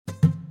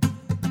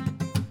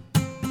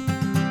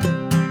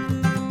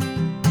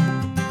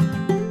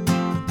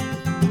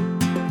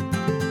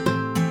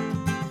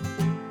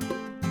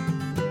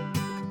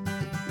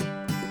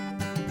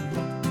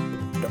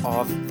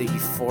of the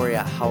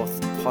Euphoria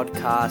Health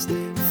podcast.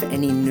 For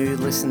any new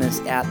listeners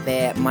out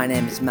there, my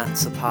name is Matt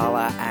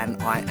Sapala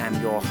and I am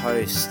your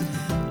host.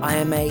 I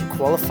am a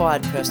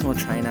qualified personal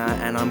trainer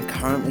and I'm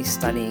currently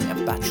studying a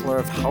Bachelor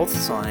of Health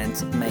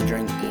Science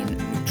majoring in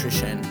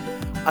nutrition.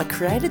 I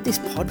created this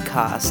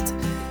podcast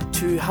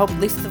to help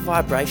lift the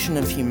vibration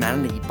of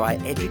humanity by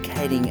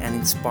educating and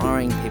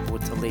inspiring people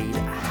to lead a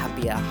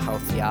happier,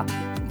 healthier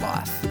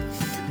life.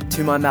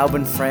 To my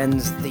Melbourne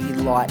friends, the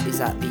light is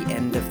at the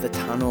end of the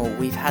tunnel.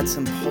 We've had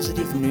some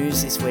positive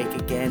news this week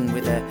again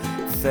with a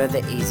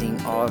further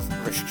easing of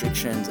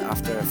restrictions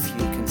after a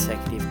few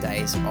consecutive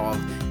days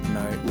of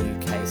no new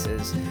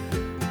cases.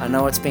 I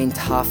know it's been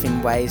tough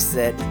in ways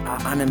that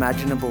are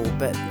unimaginable,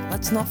 but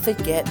let's not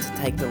forget to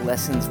take the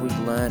lessons we've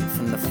learned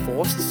from the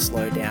forced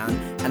slowdown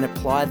and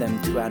apply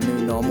them to our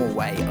new normal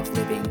way of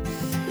living.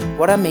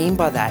 What I mean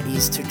by that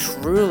is to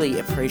truly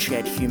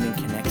appreciate human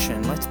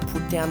connection. Let's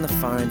put down the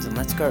phones and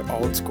let's go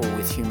old school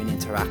with human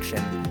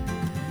interaction.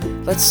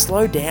 Let's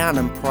slow down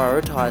and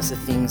prioritize the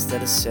things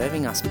that are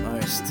serving us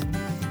most.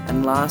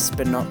 And last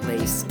but not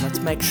least, let's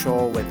make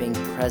sure we're being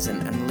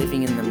present and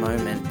living in the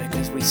moment,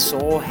 because we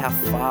saw how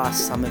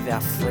fast some of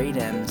our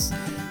freedoms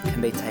can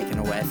be taken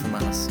away from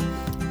us.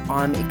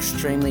 I'm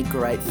extremely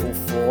grateful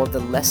for the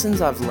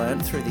lessons I've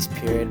learned through this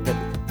period, but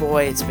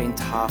boy, it's been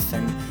tough,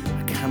 and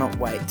I cannot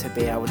wait to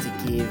be able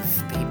to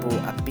give people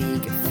a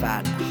big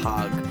fat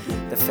hug.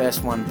 The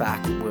first one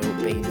back will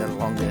be the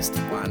longest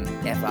one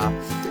ever.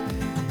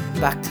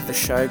 Back to the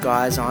show,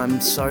 guys.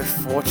 I'm so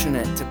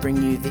fortunate to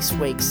bring you this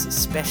week's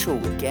special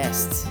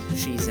guest.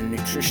 She's a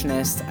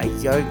nutritionist, a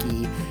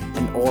yogi,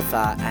 an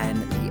author, and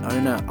the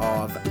owner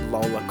of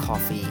Lola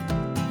Coffee.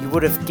 You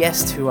would have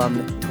guessed who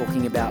I'm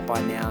talking about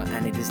by now,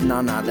 and it is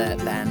none other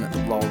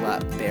than Lola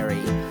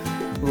Berry.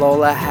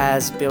 Lola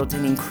has built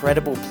an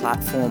incredible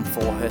platform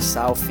for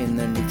herself in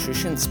the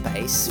nutrition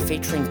space,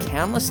 featuring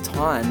countless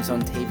times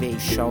on TV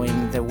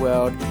showing the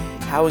world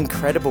how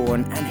incredible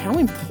and how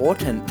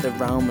important the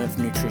realm of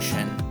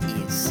nutrition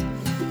is.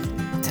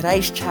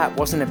 Today's chat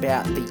wasn't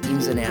about the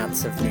ins and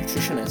outs of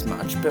nutrition as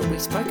much, but we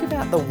spoke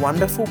about the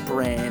wonderful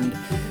brand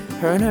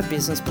her and her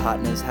business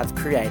partners have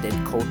created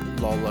called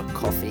Lola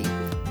Coffee.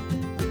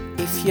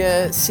 If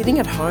you're sitting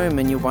at home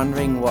and you're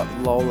wondering what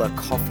Lola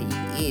Coffee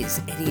is,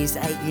 it is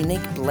a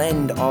unique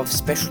blend of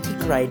specialty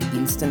grade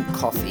instant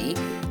coffee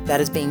that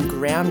has been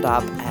ground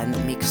up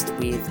and mixed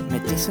with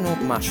medicinal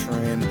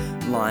mushroom,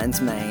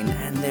 Lionsmane,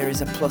 and there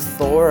is a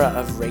plethora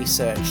of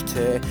research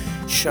to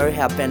show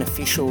how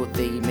beneficial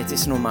the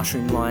medicinal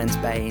mushroom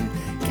Lionsmane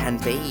can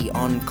be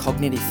on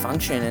cognitive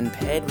function, and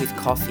paired with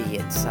coffee,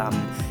 it's a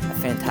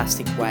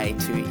fantastic way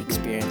to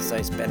experience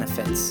those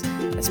benefits,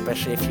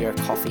 especially if you're a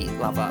coffee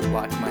lover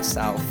like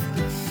myself.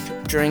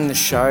 During the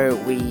show,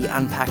 we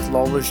unpacked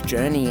Lola's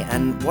journey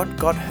and what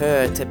got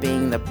her to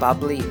being the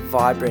bubbly,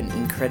 vibrant,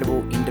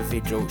 incredible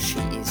individual she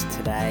is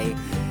today.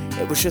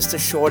 It was just a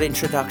short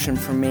introduction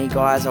from me,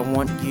 guys. I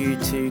want you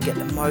to get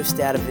the most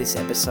out of this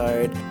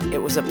episode. It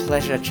was a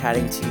pleasure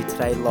chatting to you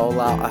today,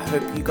 Lola. I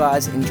hope you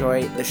guys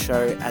enjoy the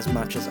show as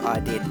much as I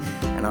did,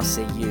 and I'll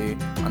see you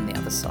on the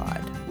other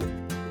side.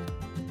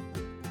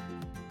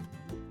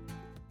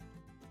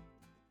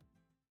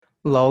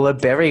 Lola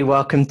Berry,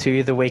 welcome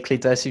to the Weekly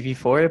Dose of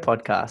Euphoria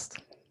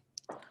podcast.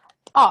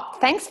 Oh,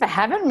 thanks for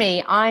having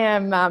me. I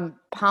am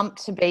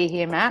pumped to be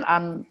here, Matt.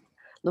 I'm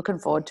looking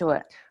forward to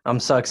it. I'm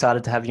so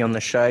excited to have you on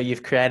the show.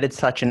 You've created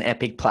such an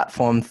epic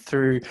platform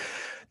through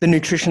the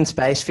nutrition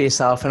space for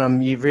yourself, and I'm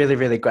really,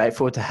 really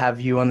grateful to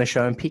have you on the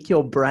show and pick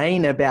your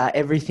brain about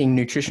everything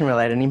nutrition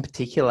related, and in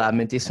particular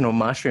medicinal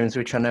mushrooms,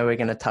 which I know we're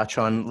going to touch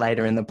on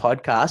later in the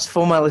podcast.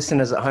 For my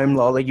listeners at home,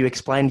 Lola, you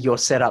explained your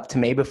setup to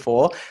me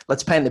before.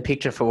 Let's paint the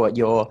picture for what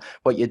you're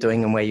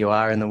doing and where you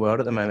are in the world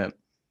at the moment.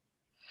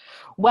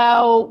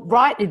 Well,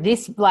 right in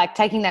this, like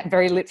taking that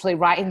very literally,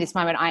 right in this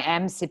moment, I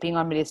am sipping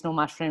on medicinal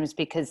mushrooms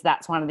because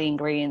that's one of the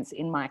ingredients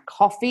in my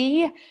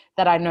coffee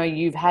that I know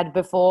you've had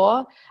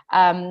before.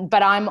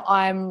 But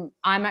I'm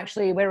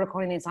actually, we're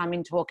recording this, I'm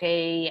in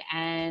Torquay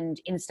and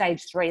in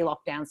stage 3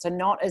 lockdown, so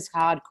not as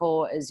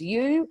hardcore as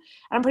you. And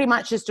I'm pretty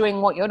much just doing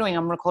what you're doing.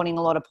 I'm recording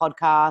a lot of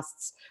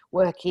podcasts,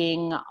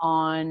 working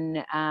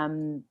on,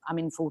 I'm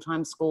in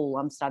full-time school,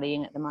 I'm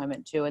studying at the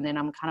moment too, and then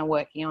I'm kind of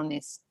working on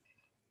this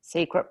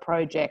secret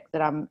project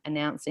that I'm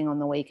announcing on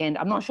the weekend.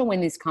 I'm not sure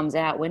when this comes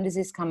out. When does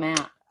this come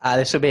out?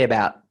 This will be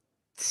about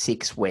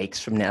 6 weeks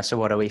from now. So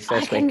what are we,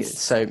 first week?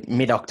 So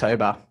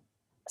mid-October.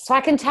 So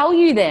I can tell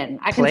you then.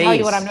 I can tell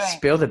you what I'm doing.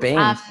 Spill the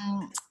beans.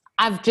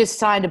 I've just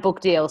signed a book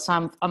deal,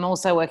 so I'm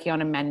also working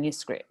on a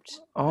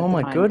manuscript. Oh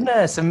my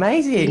goodness,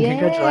 amazing. Yeah.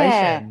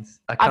 Congratulations.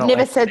 I've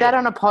never said that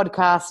on a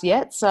podcast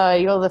yet, so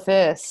you're the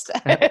first.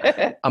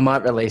 I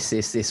might release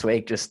this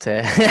week just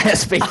to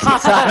speak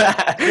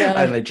to you. Yeah.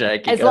 Only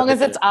joking. As long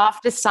as it's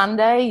after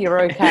Sunday, you're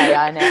okay.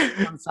 I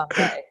know on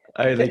Sunday.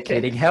 Only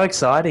kidding. How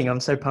exciting. I'm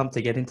so pumped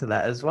to get into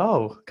that as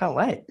well. Can't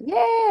wait.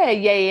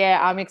 Yeah.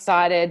 I'm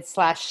excited /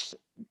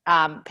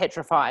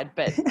 petrified,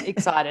 but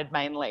excited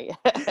mainly.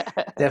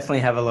 Definitely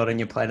have a lot on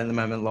your plate at the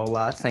moment,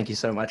 Lola. Thank you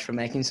so much for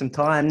making some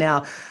time.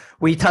 Now,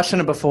 we touched on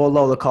it before,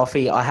 Lola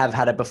coffee. I have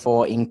had it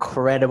before.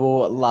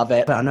 Incredible. Love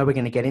it. But I know we're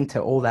going to get into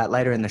all that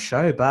later in the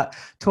show, but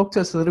talk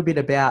to us a little bit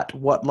about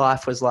what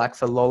life was like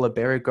for Lola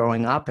Berry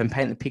growing up and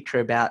paint the picture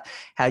about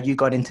how you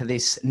got into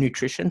this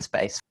nutrition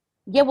space.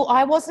 Yeah, well,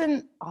 I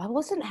wasn't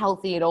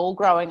healthy at all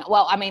growing.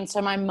 Well, I mean,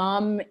 so my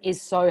mum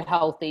is so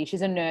healthy.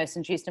 She's a nurse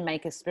and she used to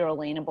make us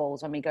spirulina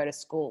balls when we go to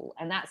school.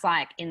 And that's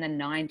like in the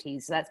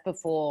 90s. So that's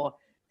before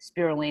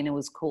spirulina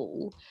was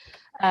cool.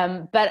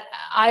 But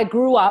I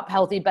grew up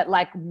healthy, but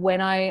like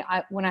when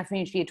I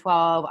finished year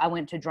 12, I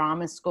went to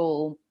drama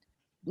school,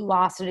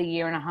 lasted a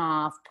year and a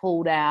half,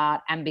 pulled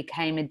out and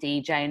became a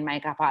DJ and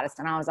makeup artist.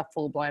 And I was a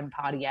full-blown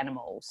party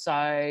animal.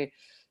 So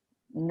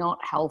not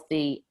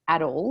healthy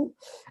at all.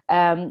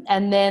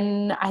 And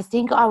then I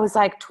think I was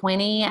like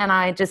 20 and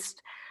I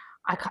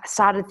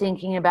started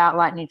thinking about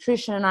like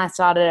nutrition. I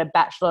started a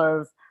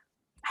Bachelor of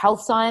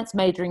Health Science,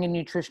 majoring in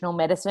nutritional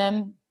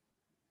medicine.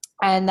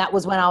 And that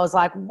was when I was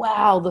like,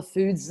 wow, the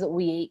foods that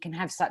we eat can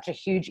have such a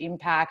huge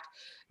impact,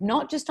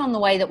 not just on the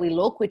way that we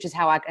look, which is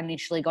how I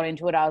initially got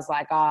into it. I was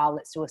like, oh,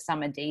 let's do a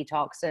summer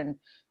detox and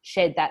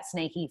shed that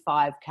sneaky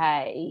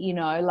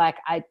 5K, like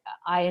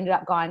I ended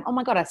up going, oh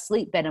my God, I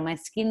sleep better. My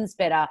skin's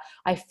better.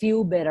 I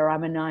feel better.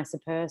 I'm a nicer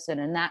person.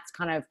 And that's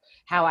kind of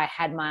how I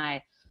had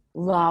my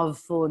love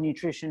for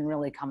nutrition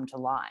really come to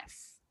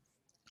life.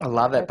 I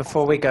love it.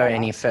 Before we go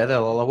any further,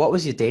 Lola, what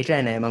was your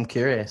DJ name? I'm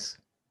curious.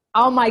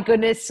 Oh my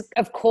goodness.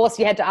 Of course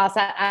you had to ask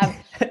that.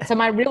 So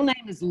my real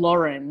name is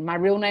Lauren. My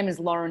real name is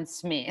Lauren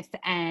Smith.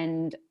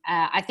 And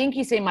I think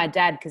you see my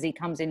dad because he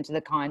comes into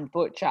the Kind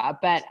Butcher,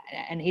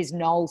 and he's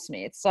Noel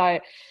Smith. So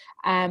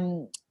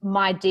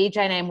my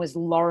DJ name was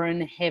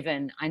Lauren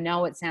Heaven. I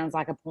know it sounds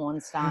like a porn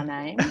star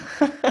name,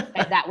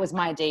 but that was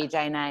my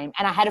DJ name.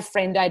 And I had a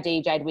friend I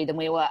DJ'd with,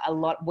 and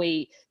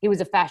he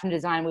was a fashion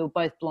designer. We were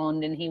both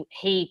blonde, and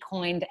he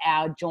coined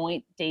our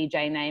joint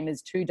DJ name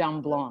as Two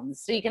Dumb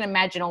Blondes. So you can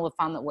imagine all the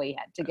fun that we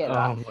had together.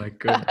 Oh my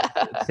goodness.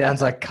 It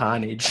sounds like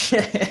carnage.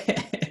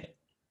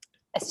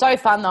 It's so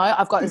fun though.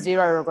 I've got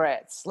zero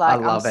regrets. Like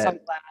I'm so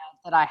glad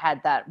that I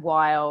had that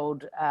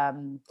wild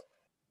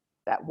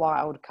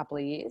couple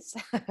of years.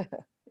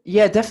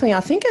 Yeah, definitely.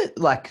 I think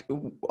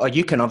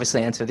you can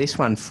obviously answer this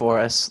one for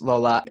us,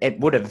 Lola. It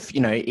would have,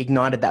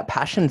 ignited that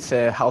passion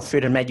for health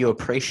food and made you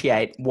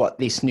appreciate what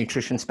this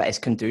nutrition space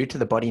can do to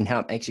the body and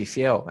how it makes you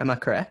feel. Am I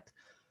correct?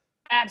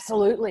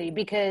 Absolutely,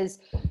 because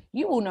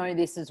you will know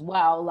this as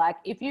well. Like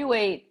if you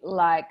eat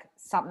like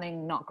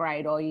something not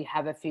great or you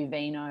have a few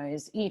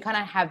vinos, you kind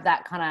of have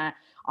that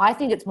I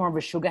think it's more of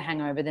a sugar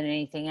hangover than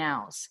anything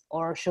else,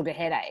 or a sugar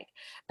headache.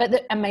 But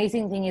the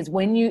amazing thing is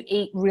when you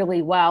eat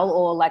really well,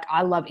 or like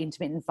I love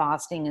intermittent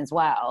fasting as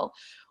well,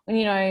 when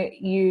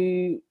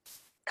you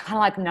kind of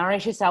like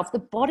nourish yourself, the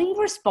body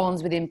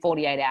responds within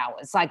 48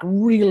 hours, like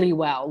really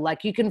well.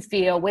 Like you can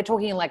feel, we're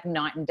talking like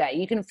night and day.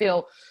 You can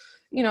feel,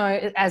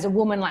 as a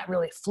woman, like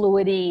really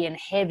fluidy and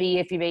heavy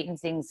if you've eaten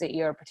things that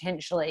you're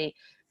potentially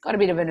got a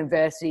bit of an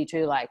adversity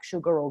to, like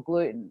sugar or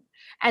gluten.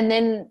 And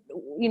then,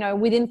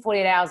 within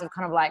 48 hours of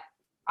kind of like,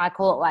 I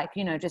call it like,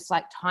 just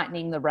like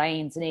tightening the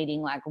reins and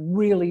eating like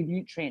really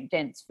nutrient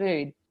dense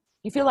food,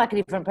 you feel like a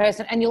different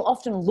person, and you'll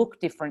often look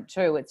different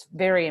too. It's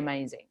very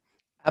amazing.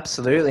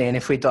 Absolutely. And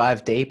if we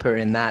dive deeper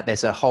in that,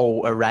 there's a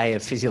whole array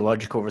of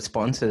physiological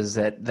responses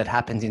that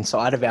happens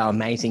inside of our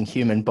amazing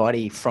human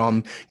body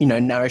from,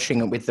 nourishing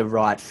it with the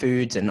right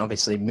foods and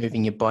obviously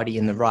moving your body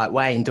in the right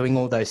way and doing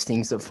all those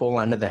things that fall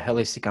under the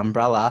holistic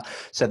umbrella.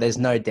 So there's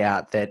no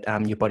doubt that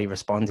your body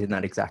responds in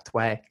that exact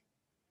way.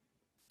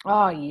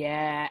 Oh,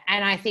 yeah.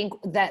 And I think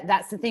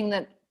that's the thing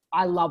that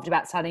I loved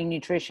about studying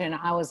nutrition.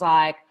 I was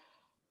like,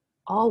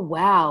 oh,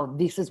 wow,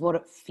 this is what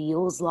it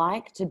feels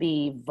like to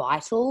be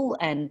vital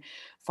and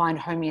find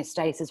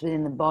homeostasis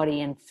within the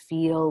body and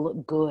feel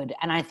good.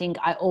 And I think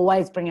I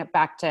always bring it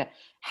back to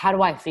how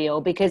do I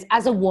feel? Because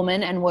as a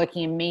woman and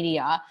working in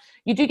media,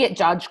 you do get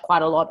judged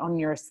quite a lot on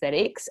your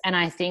aesthetics. And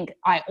I think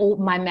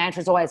my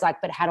mantra is always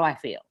like, but how do I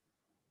feel?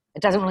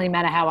 It doesn't really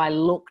matter how I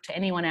look to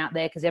anyone out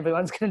there because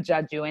everyone's going to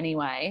judge you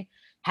anyway.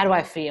 How do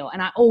I feel?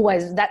 And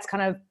that's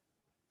kind of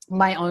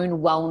my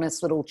own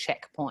wellness little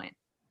checkpoint.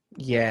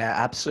 Yeah,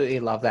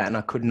 absolutely love that. And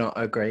I could not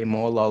agree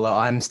more, Lola.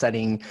 I'm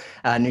studying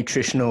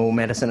nutritional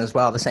medicine as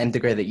well, the same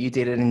degree that you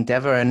did at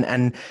Endeavour,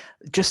 and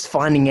just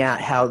finding out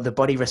how the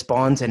body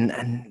responds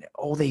and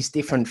all these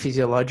different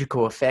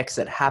physiological effects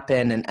that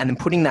happen and then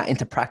putting that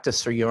into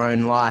practice through your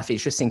own life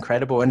is just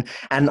incredible. And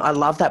I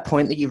love that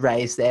point that you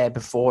raised there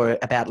before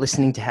about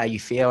listening to how you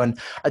feel. And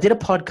I did a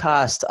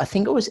podcast, I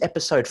think it was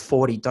episode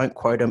 40, don't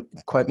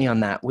quote me on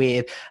that,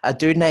 with a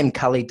dude named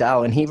Cully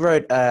Dull, and he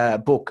wrote a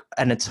book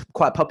and it's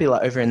quite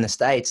popular over in the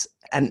States.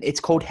 And it's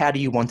called How Do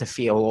You Want to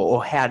Feel,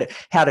 or how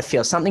to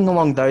feel, something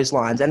along those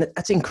lines. And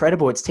that's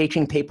incredible. It's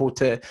teaching people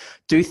to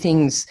do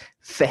things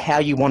for how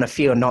you want to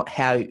feel, not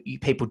how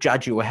people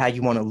judge you or how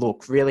you want to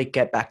look. Really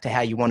get back to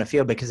how you want to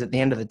feel, because at the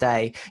end of the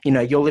day,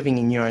 you're living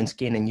in your own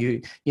skin and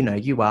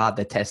you are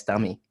the test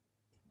dummy.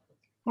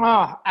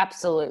 Oh,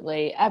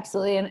 absolutely.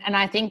 Absolutely. And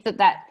I think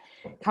that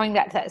coming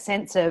back to that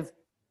sense of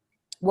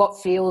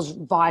what feels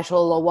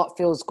vital or what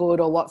feels good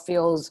or what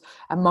feels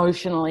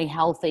emotionally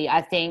healthy,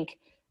 I think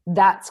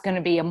that's going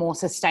to be a more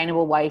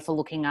sustainable way for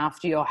looking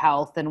after your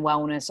health and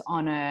wellness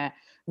on a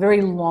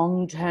very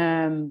long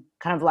term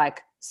kind of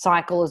like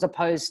cycle, as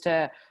opposed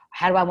to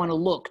how do I want to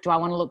look? Do I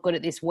want to look good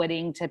at this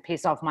wedding to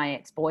piss off my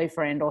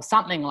ex-boyfriend or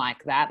something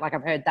like that? Like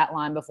I've heard that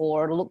line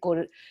before, to look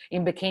good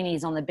in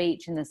bikinis on the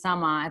beach in the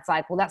summer. It's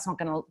like, well, that's not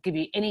going to give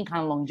you any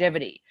kind of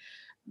longevity.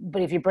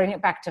 But if you bring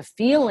it back to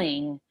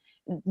feeling,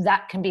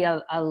 that can be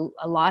a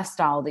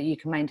lifestyle that you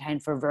can maintain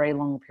for a very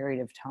long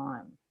period of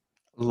time.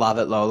 Love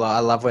it, Lola. I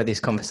love where this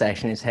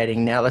conversation is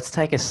heading. Now let's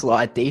take a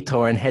slight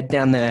detour and head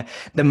down the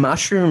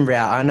mushroom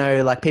route. I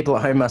know like people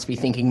at home must be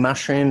thinking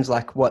mushrooms,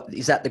 like what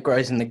is that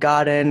grows in the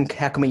garden?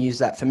 How can we use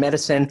that for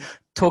medicine?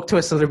 Talk to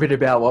us a little bit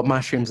about what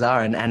mushrooms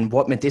are and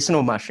what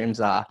medicinal mushrooms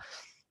are.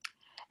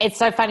 It's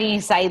so funny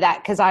you say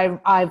that, because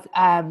I've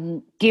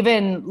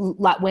given,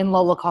 like when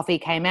Lola Coffee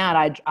came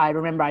out, I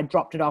remember I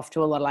dropped it off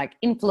to a lot of like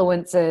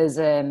influencers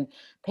and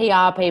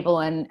PR people,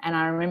 and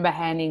I remember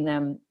handing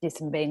them this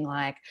and being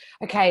like,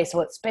 okay,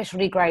 so it's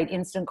specialty grade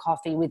instant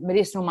coffee with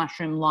medicinal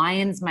mushroom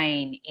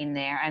Lionsmane in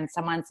there. And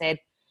someone said,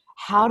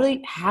 how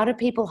do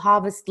people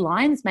harvest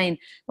lion's mane?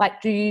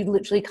 Like, do you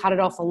literally cut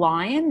it off a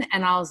lion?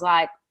 And I was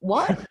like,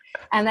 what?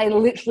 And they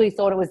literally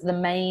thought it was the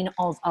mane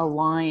of a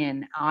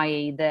lion,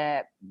 i.e.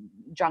 the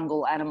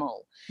jungle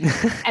animal.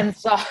 And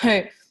so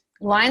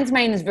lion's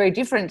mane is very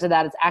different to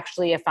that. It's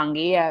actually a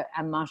fungi,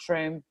 a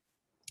mushroom.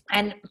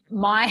 And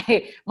my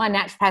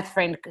naturopath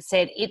friend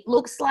said it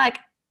looks like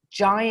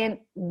giant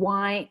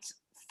white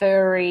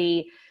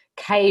furry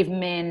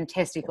cavemen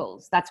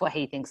testicles. That's what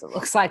he thinks it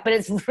looks like. But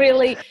it's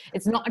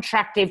not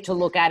attractive to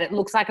look at. It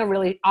looks like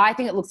I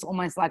think it looks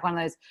almost like one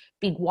of those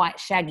big white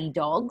shaggy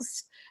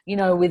dogs,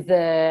 with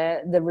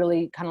the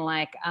really kind of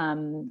like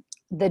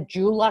the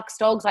Dulux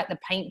dogs, like the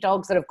paint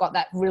dogs that have got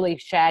that really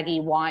shaggy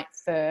white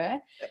fur.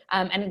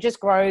 And it just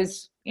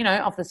grows,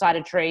 off the side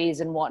of trees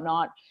and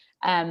whatnot.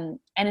 And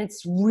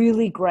it's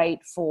really great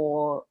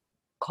for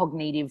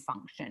cognitive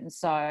function.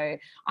 So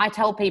I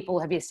tell people,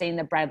 have you seen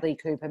the Bradley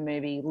Cooper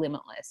movie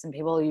Limitless? And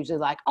people are usually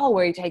like, oh,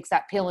 where he takes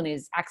that pill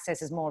and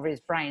accesses more of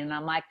his brain. And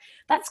I'm like,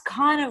 that's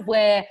kind of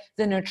where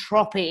the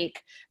nootropic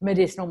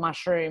medicinal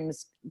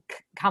mushrooms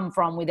come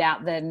from,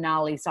 without the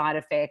gnarly side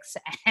effects,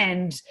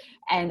 and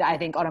I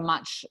think on a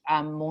much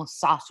more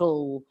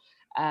subtle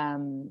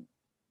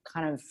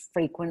kind of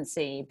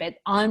frequency. But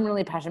I'm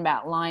really passionate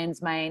about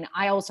lion's mane.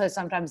 I also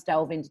sometimes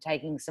delve into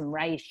taking some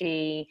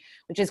reishi,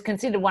 which is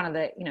considered one of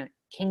the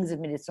kings of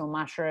medicinal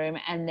mushroom.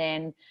 And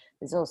then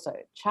there's also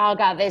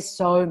chaga. There's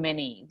so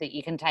many that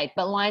you can take,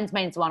 but lion's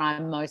mane's one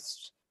I'm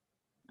most,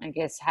 I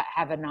guess,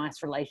 have a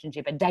nice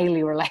relationship, a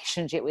daily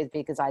relationship with,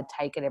 because I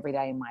take it every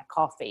day in my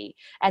coffee.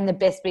 And the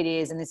best bit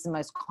is, and this is the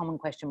most common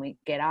question we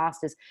get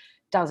asked, is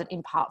does it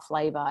impart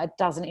flavor? It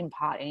doesn't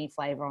impart any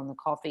flavor on the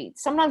coffee.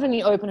 Sometimes when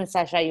you open a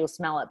sachet, you'll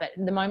smell it, but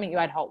the moment you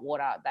add hot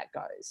water, that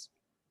goes.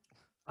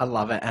 I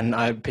love it. And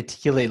I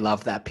particularly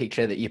love that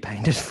picture that you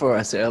painted for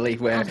us early,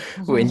 where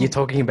when you're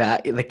talking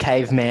about the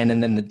caveman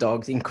and then the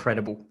dogs,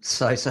 incredible.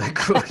 So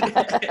good.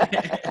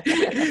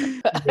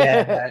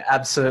 Yeah,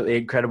 absolutely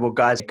incredible.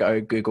 Guys,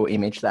 go Google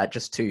image that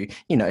just to,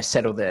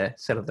 settle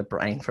the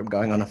brain from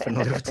going on a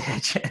little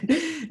tangent.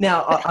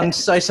 Now, I'm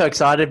so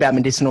excited about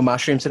medicinal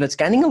mushrooms, and it's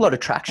gaining a lot of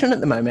traction at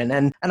the moment.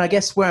 And I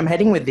guess where I'm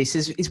heading with this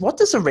is what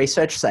does the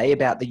research say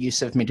about the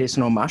use of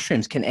medicinal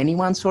mushrooms? Can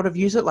anyone sort of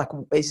use it? Like,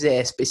 is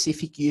there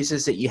specific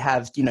users that you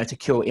have, to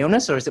cure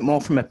illness, or is it more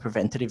from a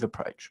preventative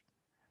approach?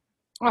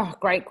 Oh,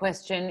 great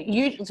question.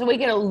 So we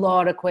get a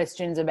lot of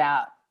questions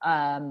about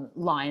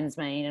lion's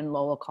mane and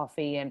Lola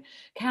coffee, and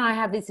can I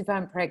have this if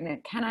I'm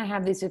pregnant? Can I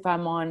have this if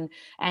I'm on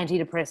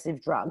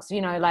antidepressive drugs?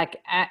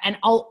 And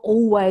I'll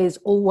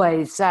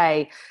always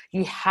say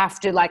you have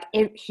to, like,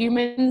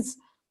 humans,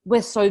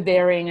 we're so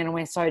varying and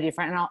we're so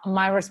different. And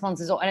my response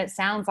is, and it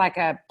sounds like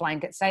a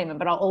blanket statement,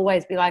 but I'll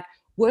always be like,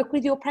 work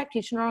with your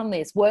practitioner on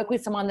this. Work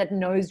with someone that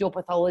knows your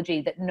pathology,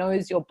 that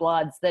knows your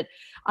bloods, that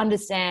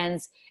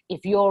understands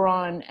if you're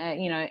on,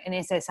 an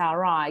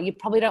SSRI, you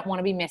probably don't want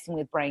to be messing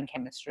with brain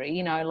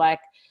chemistry,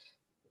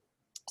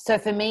 So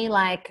for me,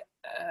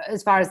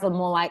 as far as the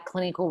more like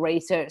clinical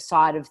research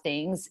side of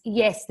things,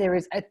 yes, there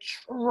is a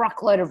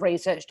truckload of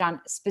research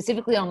done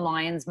specifically on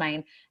lion's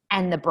mane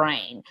and the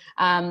brain,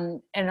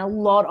 and a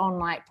lot on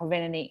like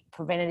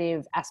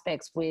preventative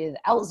aspects with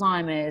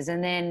Alzheimer's,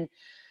 and then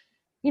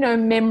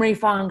memory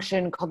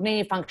function,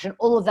 cognitive function,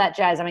 all of that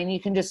jazz. I mean, you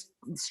can just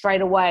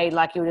straight away,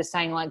 like you were just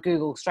saying, like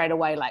Google straight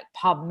away, like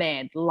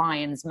PubMed,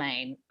 lion's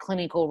mane,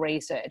 clinical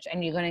research,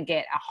 and you're going to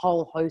get a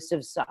whole host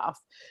of stuff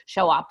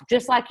show up,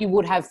 just like you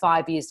would have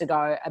 5 years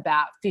ago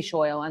about fish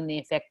oil and the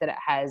effect that it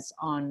has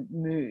on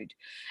mood.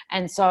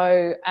 And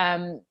so,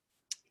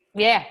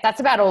 yeah, that's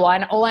about all I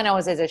know. All I know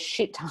is there's a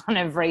shit ton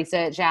of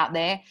research out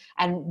there,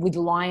 and with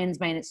lion's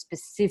mane, it's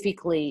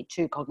specifically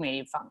to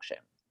cognitive function.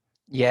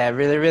 Yeah,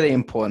 really, really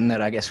important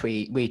that I guess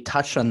we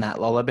touched on that,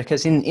 Lola,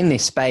 because in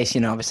this space,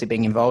 obviously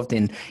being involved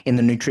in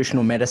the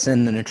nutritional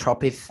medicine,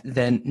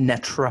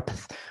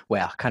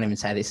 wow, I can't even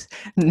say this,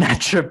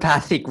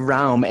 naturopathic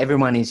realm,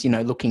 everyone is,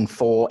 looking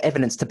for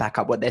evidence to back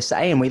up what they're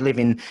saying. We live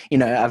in,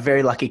 a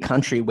very lucky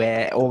country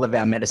where all of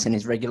our medicine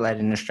is regulated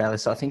in Australia.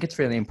 So I think it's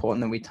really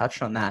important that we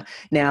touched on that.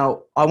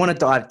 Now, I want to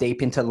dive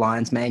deep into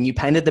Lionsmane. You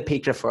painted the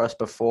picture for us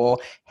before.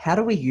 How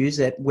do we use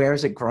it? Where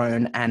has it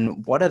grown?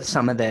 And what are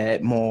some of the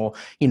more,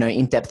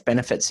 in-depth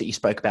benefits that you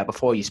spoke about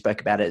before? You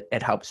spoke about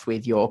it helps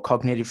with your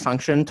cognitive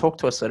function. Talk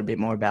to us a little bit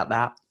more about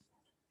that.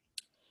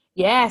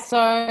 Yeah,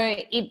 so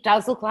it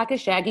does look like a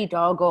shaggy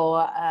dog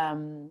or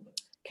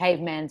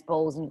caveman's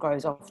balls and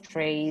grows off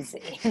trees.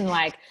 In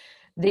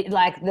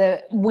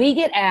we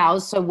get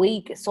ours, so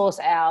we source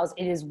ours.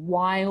 It is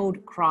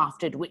wild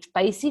crafted, which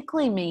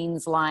basically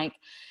means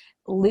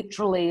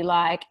literally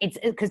it's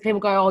because people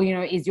go, oh,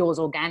 is yours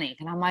organic?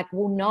 And I'm like,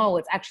 well, no,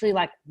 it's actually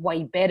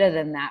way better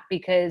than that,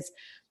 because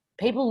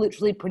people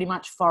literally pretty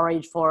much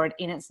forage for it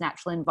in its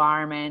natural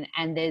environment,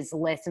 and there's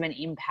less of an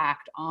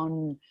impact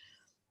on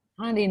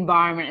the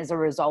environment as a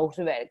result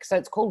of it. So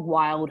it's called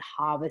wild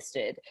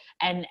harvested,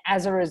 and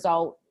as a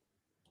result,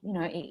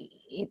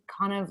 it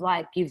kind of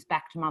gives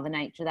back to Mother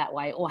Nature that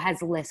way, or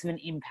has less of an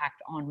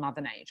impact on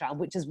Mother Nature,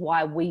 which is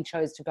why we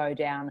chose to go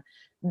down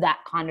that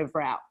kind of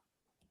route.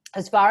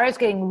 As far as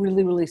getting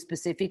really, really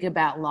specific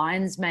about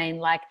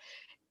Lionsmane,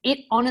 it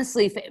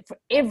honestly, for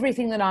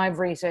everything that I've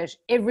researched,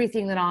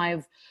 everything that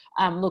I've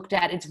looked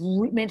at, it's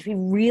meant to be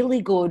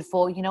really good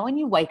for, when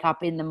you wake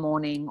up in the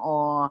morning,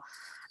 or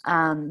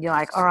you're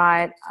like, all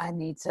right, I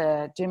need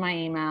to do my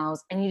emails,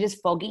 and you're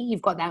just foggy.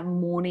 You've got that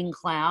morning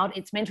cloud.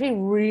 It's meant to be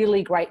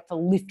really great for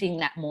lifting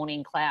that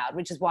morning cloud,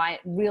 which is why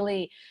it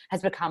really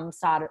has become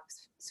I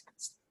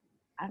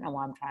don't know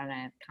why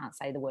can't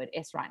say the word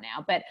S right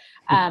now, but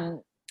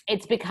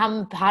it's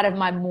become part of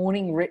my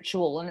morning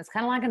ritual, and it's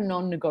kind of like a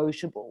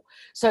non-negotiable.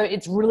 So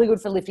it's really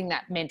good for lifting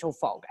that mental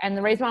fog. And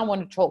the reason I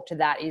want to talk to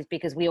that is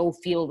because we all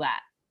feel that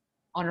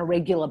on a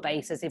regular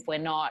basis if we're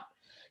not,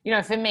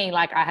 for me,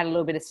 I had a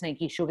little bit of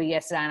sneaky sugar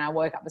yesterday, and I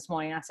woke up this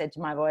morning and I said to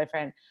my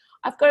boyfriend,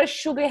 I've got a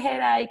sugar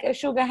headache, a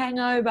sugar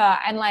hangover.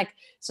 And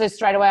so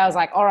straight away I was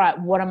like, all right,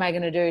 what am I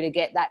going to do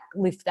to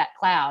lift that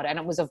cloud? And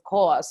it was, of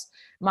course,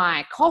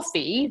 my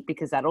coffee,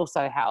 because that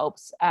also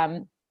helps,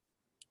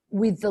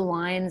 with the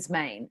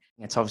Lionsmane.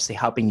 It's obviously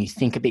helping you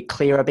think a bit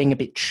clearer, being a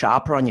bit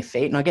sharper on your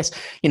feet. And I guess,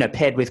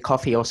 paired with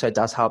coffee also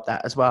does help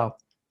that as well.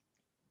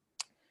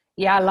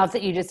 Yeah, I love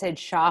that you just said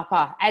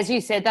sharper. As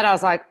you said that, I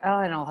was like, oh,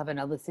 and I'll have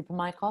another sip of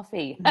my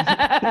coffee.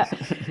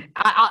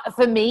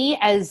 For me,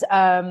 as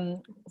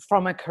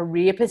from a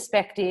career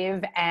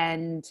perspective,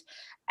 and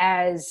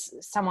as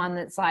someone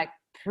that's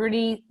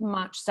pretty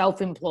much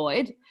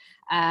self-employed,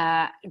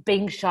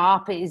 being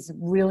sharp is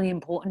really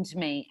important to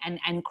me,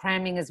 and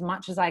cramming as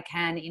much as I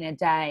can in a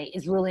day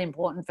is really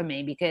important for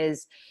me,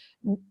 because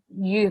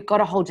you've got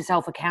to hold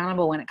yourself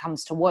accountable when it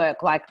comes to work.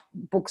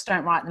 Books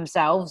don't write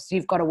themselves.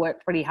 You've got to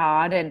work pretty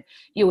hard, and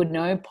you would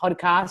know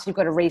podcasts, you've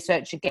got to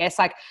research your guests.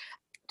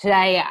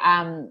 Today,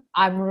 I'm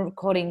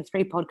recording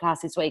 3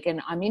 podcasts this week, and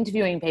I'm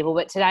interviewing people.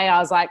 But today I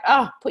was like,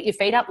 oh, put your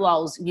feet up,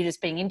 lols. You're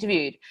just being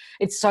interviewed.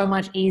 It's so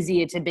much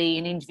easier to be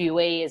an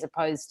interviewee as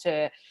opposed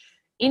to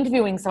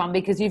interviewing someone,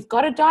 because you've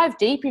got to dive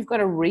deep. You've got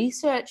to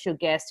research your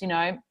guest,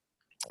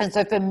 And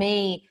so for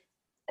me,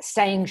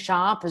 staying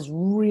sharp is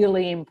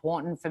really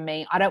important for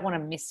me. I don't want to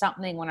miss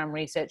something when I'm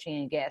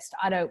researching a guest.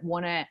 I don't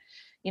want to,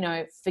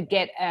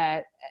 forget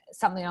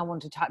something I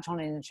want to touch on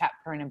in a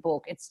chapter in a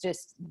book. It's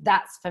just,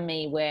 that's for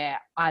me where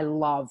I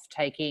love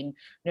taking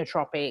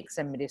nootropics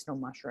and medicinal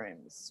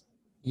mushrooms.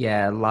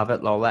 Yeah, love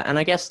it, Lola. And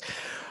I guess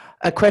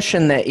a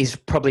question that is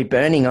probably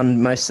burning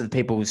on most of the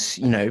people's,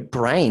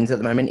 brains at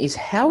the moment is,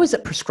 how is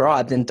it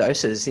prescribed in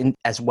doses,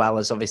 as well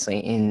as obviously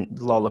in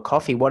Lola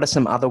coffee? What are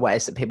some other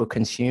ways that people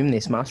consume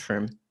this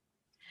mushroom?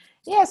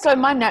 Yeah, so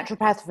my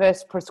naturopath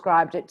first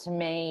prescribed it to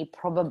me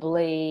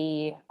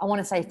probably, I want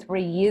to say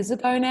 3 years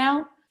ago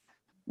now,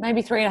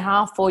 maybe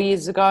 3.5, 4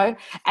 years ago.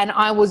 And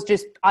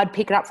I'd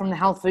pick it up from the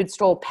health food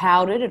store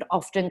powdered. It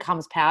often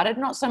comes powdered,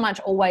 not so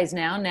much always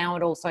now. Now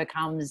it also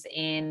comes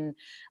in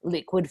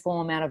liquid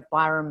form out of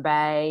Byron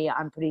Bay,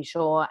 I'm pretty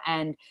sure.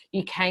 And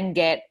you can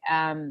get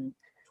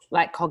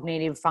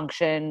cognitive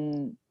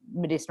function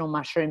medicinal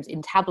mushrooms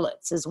in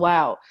tablets as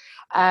well.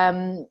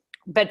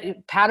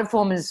 But powdered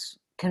form is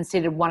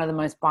considered one of the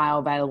most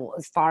bioavailable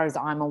as far as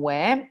I'm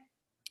aware.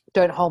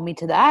 Don't hold me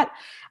to that.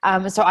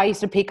 So I used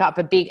to pick up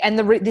a big, and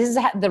this is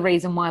the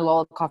reason why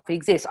Lola coffee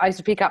exists. I used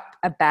to pick up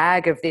a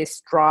bag of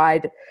this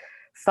dried,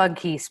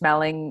 funky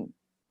smelling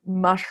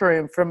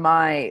mushroom from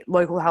my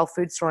local health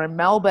food store in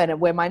Melbourne,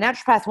 where my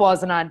naturopath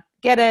was, and I'd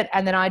get it,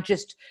 and then I'd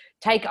just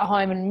take it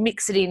home and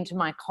mix it into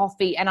my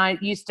coffee. And I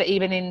used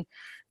to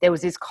there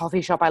was this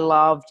coffee shop I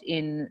loved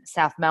in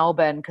South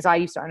Melbourne, because I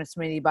used to own a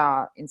smoothie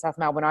bar in South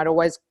Melbourne. I'd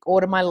always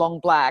order my long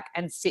black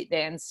and sit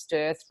there and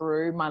stir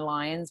through my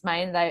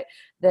Lionsmane.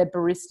 The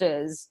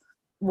baristas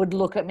would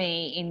look at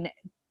me in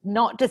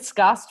not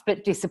disgust,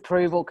 but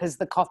disapproval because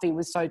the coffee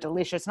was so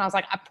delicious. And I was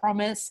like, I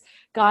promise,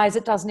 guys,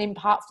 it doesn't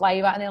impart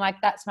flavor. And they're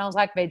like, that smells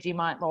like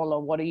Vegemite, Lola.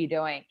 What are you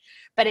doing?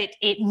 But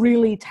it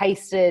really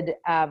tasted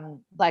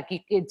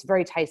it's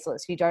very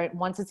tasteless. You don't,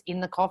 once it's in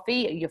the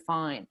coffee, you're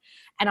fine.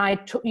 And I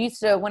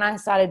used to, when I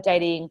started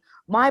dating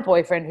my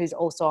boyfriend, who's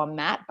also a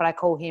Matt, but I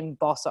call him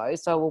Bosso.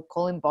 So we'll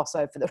call him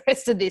Bosso for the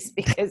rest of this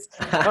because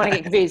I don't want to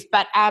get confused.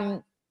 But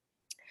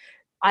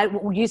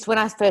when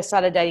I first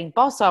started dating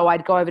Bosso,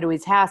 I'd go over to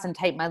his house and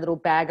take my little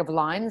bag of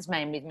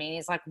Lionsmane with me. And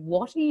he's like,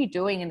 what are you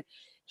doing? And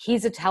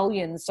he's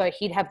Italian, so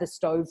he'd have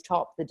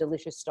the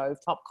delicious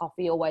stovetop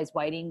coffee always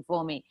waiting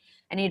for me.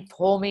 And he'd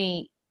pour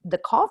me the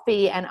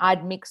coffee and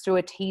I'd mix through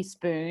a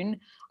teaspoon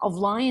of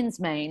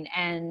Lionsmane.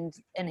 And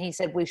he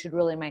said, we should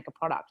really make a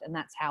product. And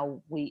that's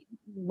how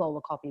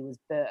Lola Coffee was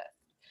birthed,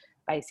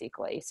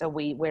 basically. So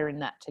we're in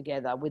that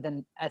together with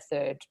a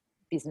third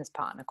business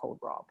partner called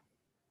Rob.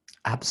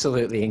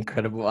 Absolutely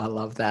incredible. I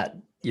love that,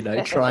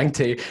 trying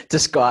to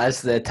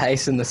disguise the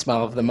taste and the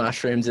smell of the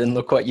mushrooms, and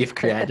look what you've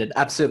created.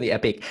 Absolutely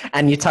epic.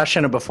 And you touched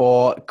on it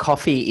before,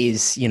 coffee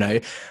is,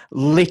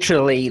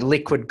 literally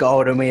liquid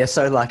gold, and we are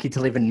so lucky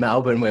to live in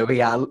Melbourne, where we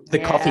are the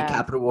coffee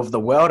capital of the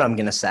world, I'm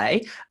going to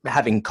say.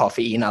 Having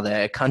coffee in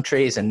other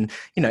countries and,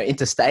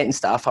 interstate and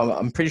stuff,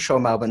 I'm pretty sure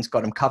Melbourne's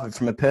got them covered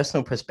from a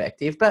personal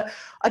perspective. But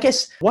I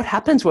guess what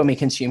happens when we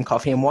consume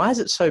coffee, and why is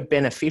it so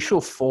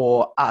beneficial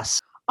for us?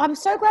 I'm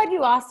so glad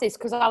you asked this,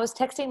 because I was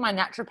texting my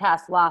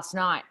naturopath last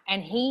night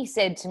and he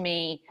said to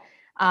me,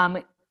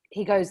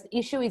 he goes, the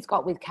issue he's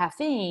got with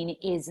caffeine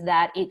is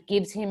that it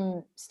gives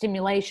him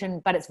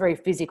stimulation, but it's very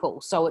physical.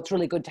 So it's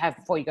really good to have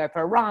before you go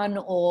for a run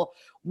or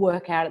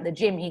work out at the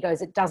gym. He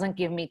goes, it doesn't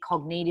give me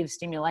cognitive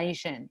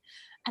stimulation.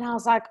 And I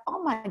was like,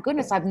 oh my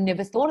goodness, I've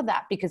never thought of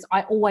that, because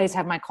I always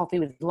have my coffee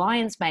with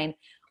Lionsmane.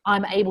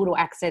 I'm able to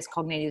access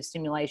cognitive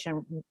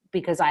stimulation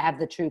because I have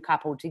the two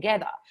coupled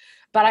together.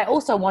 But I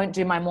also won't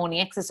do my morning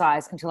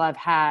exercise until I've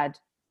had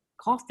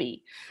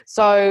coffee.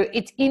 So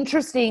it's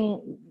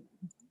interesting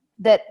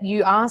that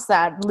you asked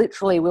that.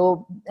 Literally, we were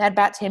at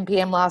about 10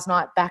 p.m. last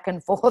night, back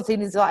and forth.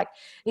 And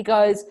he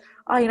goes,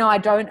 oh, I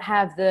don't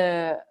have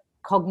the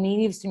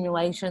cognitive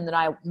stimulation that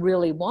I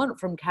really want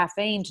from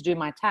caffeine to do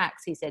my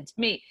tax. He said to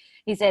me,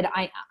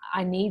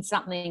 I need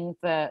something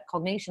for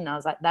cognition. I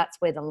was like, that's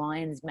where the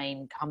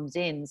Lionsmane comes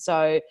in.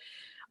 So,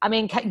 I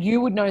mean, you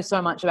would know so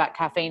much about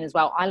caffeine as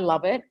well. I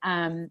love it.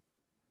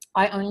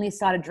 I only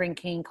started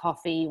drinking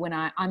coffee when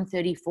I'm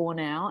 34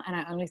 now, and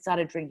I only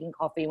started drinking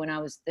coffee when I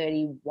was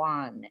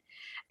 31.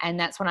 And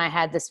that's when I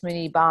had the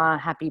smoothie bar,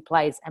 Happy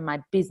Place, and my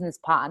business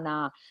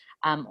partner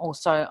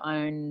also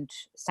owned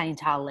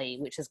St. Ali,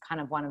 which is kind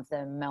of one of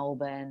the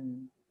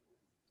Melbourne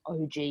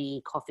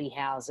OG coffee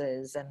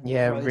houses.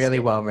 And really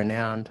well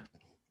renowned.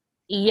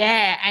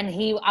 Yeah, and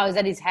I was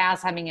at his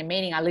house having a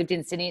meeting. I lived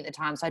in Sydney at the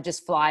time, so I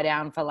just fly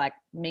down for like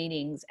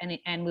meetings,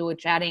 and we were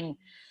chatting.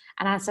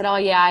 And I said, oh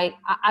yeah,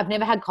 I've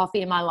never had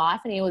coffee in my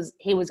life. And he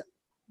was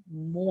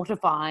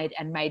mortified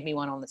and made me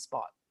one on the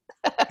spot.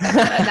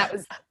 And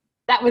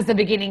that was the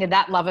beginning of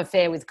that love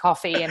affair with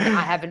coffee, and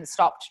I haven't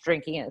stopped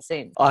drinking it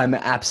since. I'm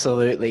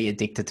absolutely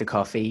addicted to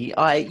coffee.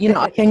 I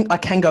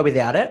can go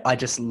without it. I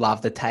just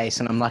love the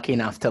taste, and I'm lucky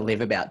enough to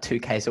live about 2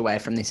 k's away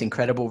from this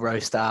incredible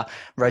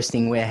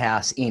roasting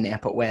warehouse in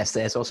Airport West.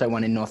 There's also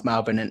one in North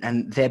Melbourne,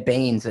 and their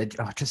beans are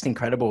just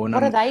incredible. And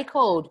what are they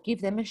called? Give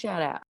them a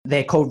shout out.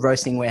 They're called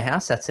Roasting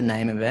Warehouse. That's the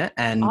name of it.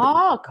 And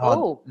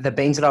cool. The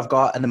beans that I've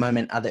got at the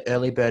moment are the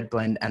Early Bird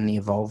blend and the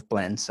Evolve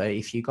blend. So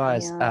if you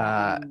guys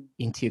are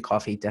into your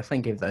coffee,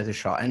 definitely give those a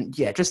shot. And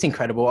yeah, just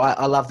incredible.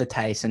 I love the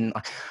taste, and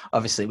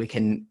obviously we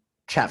can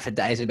chat for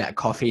days about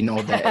coffee and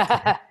all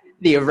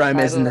the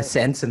aromas and the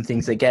scents and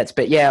things it gets.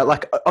 But yeah,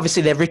 like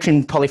obviously they're rich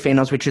in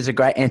polyphenols, which is a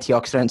great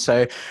antioxidant.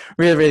 So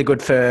really, really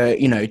good for,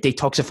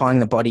 detoxifying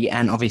the body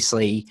and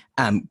obviously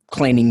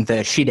cleaning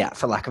the shit out,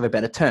 for lack of a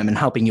better term, and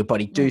helping your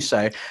body do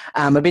so.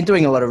 I've been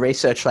doing a lot of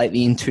research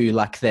lately into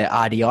like the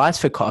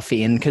RDIs for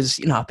coffee, and because,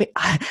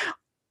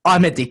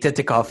 I'm addicted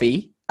to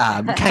coffee.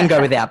 Can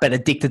go without, but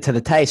addicted to the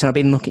taste. And I've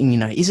been looking,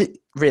 is it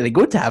really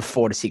good to have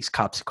 4 to 6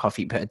 cups of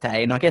coffee per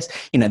day? And I guess,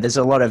 there's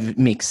a lot of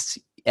mixed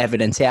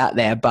evidence out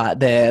there, but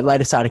the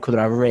latest article that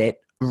I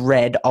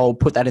read, I'll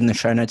put that in the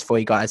show notes for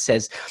you guys,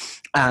 says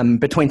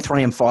between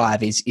 3 and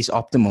 5 is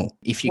optimal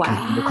if you can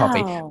handle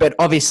coffee. But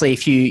obviously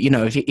if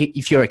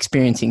if you're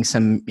experiencing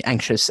some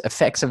anxious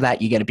effects of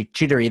that, you get a bit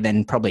jittery,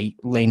 then probably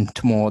lean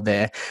to more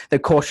the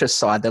cautious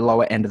side, the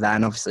lower end of that.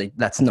 And obviously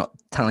that's not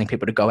telling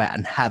people to go out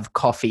and have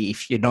coffee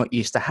if you're not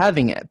used to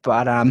having it.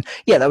 But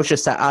that was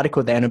just that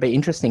article there, and it'll be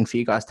interesting for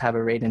you guys to have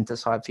a read and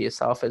decide for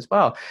yourself as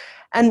well.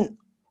 And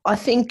I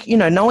think,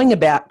 knowing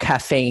about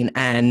caffeine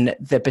and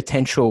the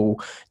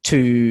potential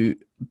to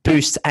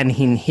boost and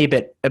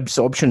inhibit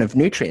absorption of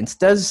nutrients,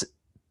 does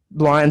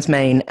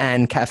Lionsmane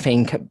and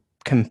caffeine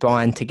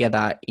combined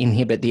together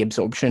inhibit the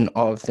absorption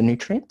of the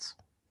nutrients?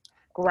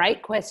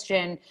 Great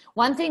question.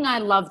 One thing I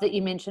love that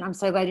you mentioned, I'm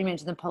so glad you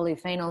mentioned the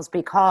polyphenols,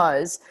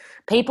 because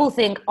people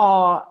think,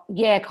 oh,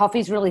 yeah,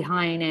 coffee's really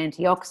high in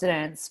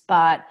antioxidants,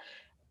 but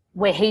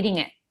we're heating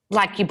it.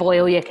 Like you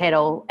boil your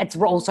kettle, it's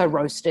also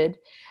roasted.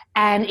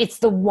 And it's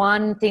the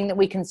one thing that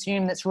we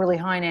consume that's really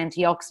high in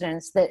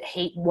antioxidants that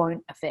heat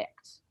won't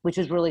affect, which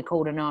is really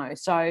cool to know.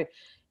 So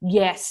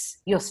yes,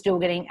 you're still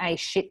getting a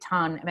shit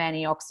ton of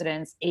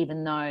antioxidants,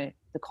 even though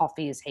the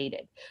coffee is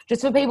heated.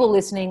 Just for people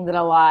listening that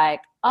are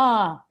like,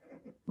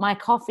 my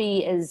coffee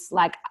is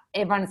like,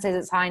 everyone says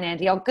it's high in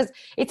antioxidants, because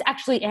it's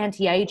actually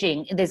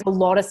anti-aging. There's a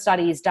lot of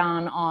studies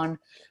done on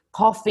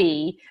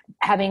coffee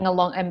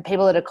and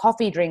people that are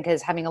coffee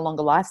drinkers having a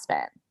longer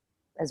lifespan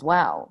as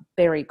well.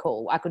 Very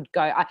cool. I could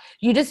go.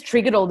 You just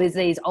triggered all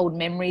these old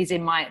memories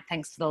in my,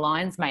 thanks to the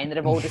Lionsmane, that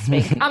have all just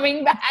been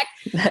coming back.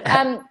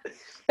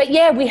 But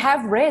yeah, we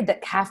have read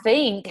that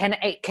caffeine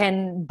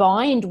can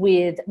bind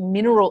with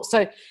minerals.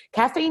 So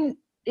caffeine,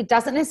 it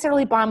doesn't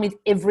necessarily bind with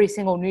every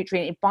single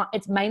nutrient.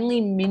 It's mainly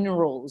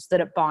minerals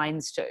that it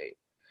binds to.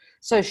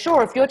 So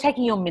sure, if you're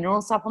taking your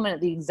mineral supplement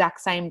at the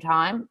exact same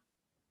time,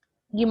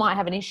 you might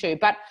have an issue.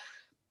 But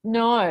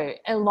no,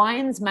 a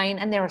Lionsmane,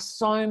 and there are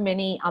so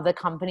many other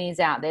companies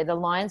out there, the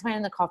Lionsmane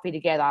and the coffee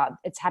together,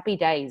 it's happy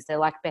days. They're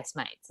like best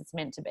mates. It's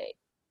meant to be.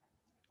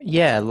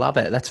 Yeah, love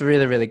it. That's a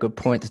really, really good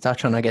point to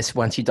touch on. I guess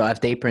once you dive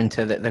deeper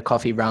into the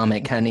coffee realm,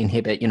 it can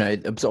inhibit,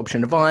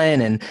 absorption of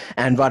iron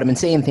and vitamin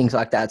C and things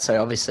like that.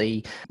 So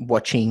obviously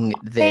watching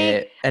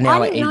an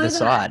hour either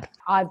side.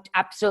 I've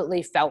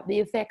absolutely felt the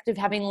effect of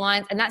having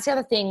Lions. And that's the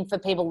other thing for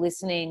people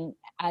listening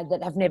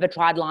that have never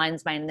tried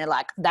Lionsmane. And they're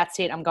like, that's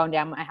it, I'm going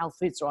down my health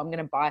food store, I'm going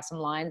to buy some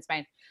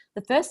Lionsmane.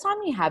 The first time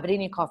you have it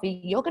in your coffee,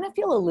 you're going to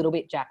feel a little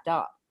bit jacked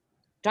up.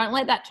 Don't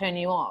let that turn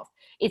you off.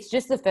 It's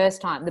just the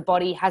first time. The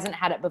body hasn't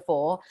had it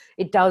before.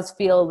 It does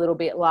feel a little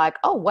bit like,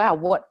 oh,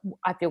 wow,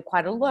 I feel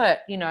quite alert,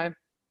 It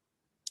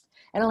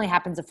only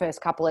happens the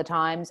first couple of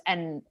times.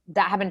 And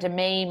that happened to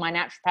me, my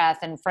naturopath,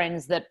 and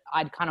friends that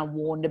I'd kind of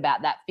warned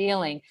about that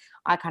feeling.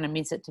 I kind of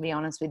miss it, to be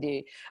honest with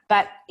you.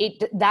 But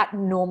that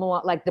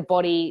normal, like the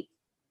body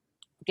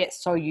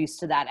gets so used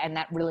to that, and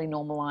that really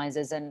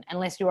normalizes. And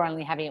unless you're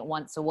only having it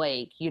once a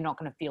week, you're not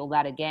going to feel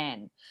that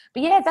again.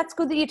 But yeah, that's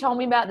good that you told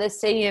me about the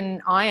C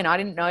and iron. I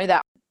didn't know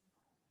that.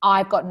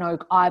 I've got no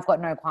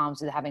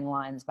qualms with having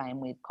Lionsmane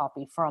with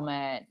coffee from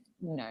a,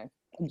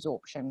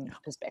 absorption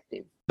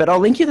perspective. But I'll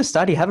link you the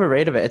study. Have a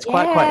read of it. It's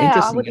quite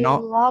interesting. I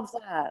would love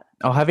that.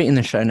 I'll have it in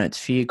the show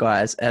notes for you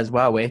guys as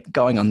well. We're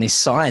going on this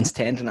science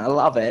tangent. I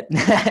love it.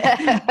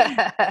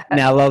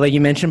 Now, Lola,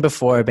 you mentioned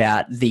before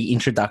about the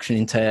introduction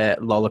into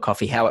Lola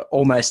Coffee, how it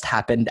almost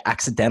happened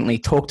accidentally.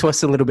 Talk to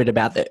us a little bit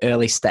about the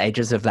early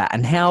stages of that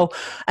and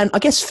I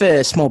guess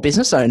for small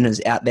business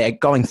owners out there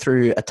going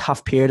through a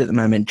tough period at the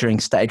moment during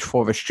stage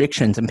 4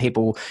 restrictions, and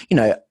people,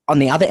 on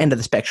the other end of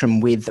the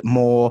spectrum with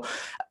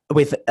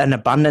an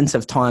abundance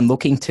of time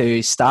looking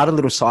to start a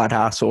little side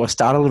hustle or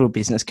start a little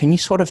business. Can you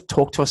sort of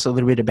talk to us a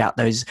little bit about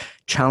those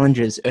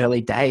challenges,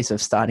 early days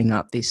of starting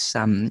up this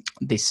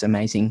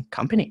amazing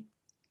company?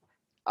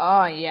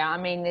 Oh yeah, I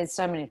mean, there's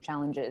so many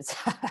challenges.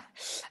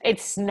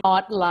 It's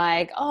not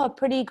like,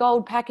 pretty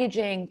gold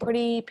packaging,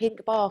 pretty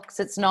pink box.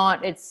 It's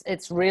not.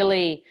 It's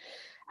really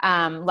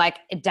like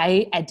a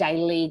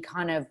daily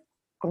kind of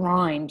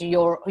grind.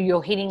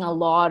 You're hitting a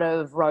lot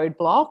of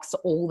roadblocks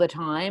all the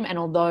time, and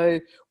although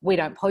we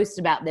don't post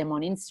about them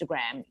on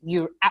Instagram,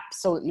 you're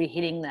absolutely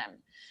hitting them.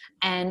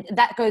 And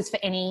that goes for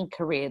any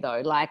career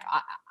though. Like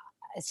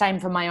same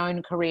for my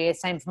own career,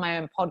 same for my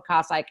own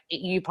podcast. Like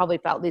you probably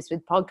felt this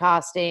with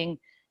podcasting,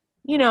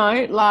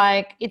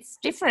 like it's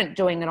different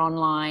doing it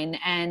online,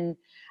 and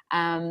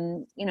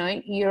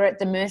you're at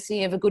the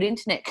mercy of a good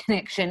internet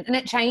connection, and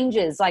it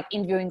changes, like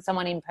interviewing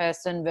someone in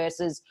person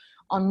versus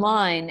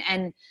online.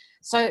 And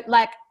so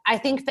like, I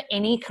think for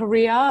any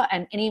career,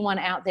 and anyone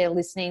out there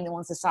listening that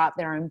wants to start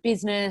their own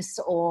business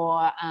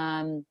or,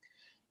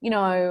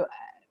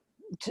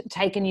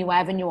 take a new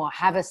avenue or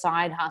have a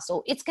side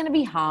hustle, it's going to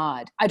be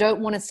hard. I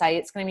don't want to say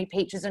it's going to be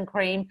peaches and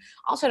cream.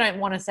 I also don't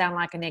want to sound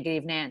like a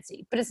negative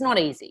Nancy, but it's not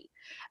easy.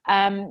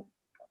 I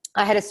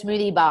had a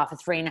smoothie bar for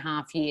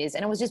 3.5 years,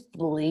 and it was just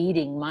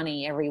bleeding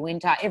money every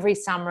winter. Every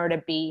summer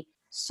it'd be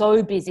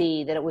so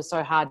busy that it was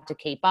so hard to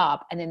keep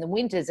up. And then the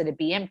winters it'd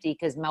be empty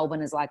because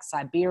Melbourne is like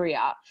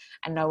Siberia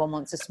and no one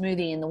wants a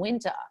smoothie in the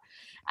winter.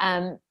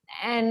 I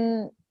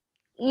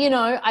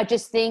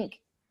just think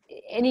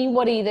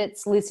anybody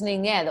that's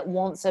listening, that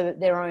wants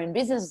their own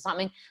business or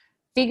something,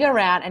 figure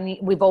out, and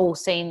we've all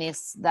seen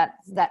this, that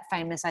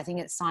famous, I think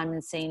it's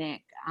Simon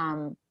Sinek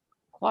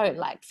quote,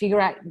 like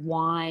figure out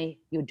why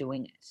you're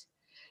doing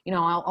it.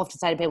 I'll often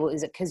say to people,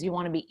 is it because you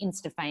want to be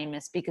Insta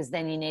famous? Because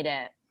then you need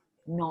to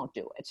not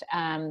do it.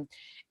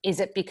 Is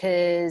it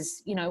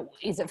because,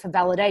 is it for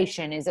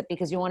validation? Is it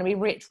because you want to be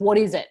rich? What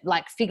is it?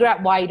 Like figure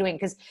out why you're doing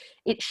it, because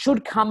it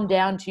should come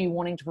down to you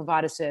wanting to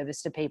provide a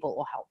service to people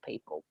or help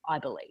people, I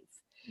believe.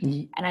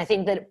 Mm-hmm. And I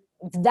think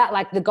that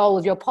like the goal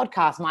of your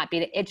podcast might be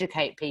to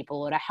educate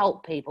people or to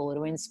help people or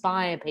to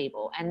inspire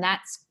people. And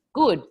that's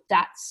good.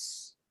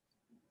 That's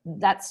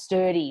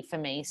sturdy for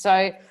me.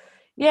 So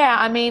Yeah,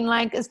 I mean,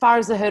 like as far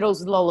as the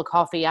hurdles with Lola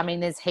Coffee, I mean,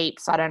 there's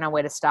heaps. I don't know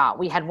where to start.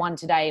 We had one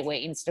today where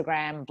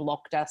Instagram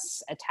blocked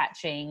us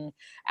attaching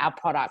our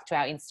product to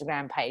our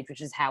Instagram page,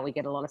 which is how we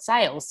get a lot of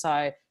sales.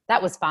 So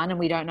that was fun, and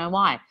we don't know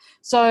why.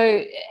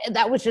 So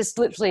that was just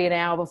literally an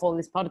hour before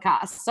this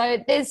podcast.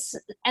 So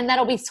and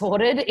that'll be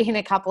sorted in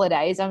a couple of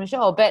days, I'm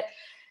sure. But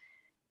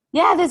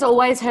yeah, there's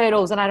always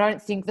hurdles, and I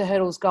don't think the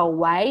hurdles go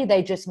away.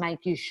 They just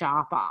make you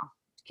sharper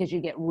because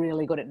you get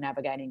really good at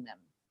navigating them.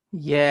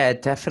 Yeah,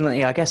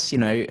 definitely. I guess,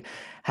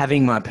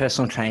 having my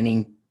personal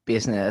training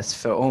business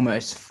for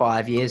almost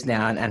 5 years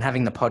now and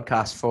having the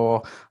podcast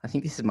for, I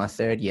think this is my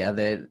third year,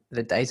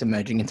 the days are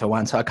merging into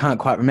one, so I can't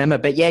quite remember.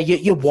 But yeah,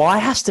 your why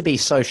has to be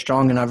so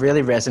strong. And I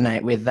really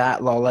resonate with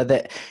that, Lola,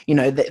 that,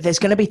 there's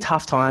going to be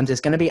tough times.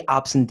 There's going to be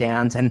ups and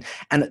downs, and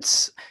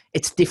it's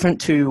different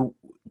to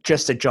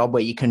just a job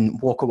where you can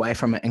walk away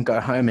from it and go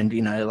home and,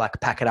 like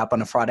pack it up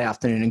on a Friday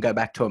afternoon and go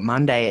back to it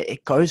Monday.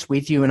 It goes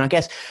with you. And I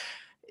guess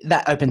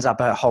that opens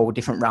up a whole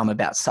different realm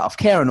about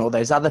self-care and all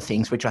those other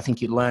things, which I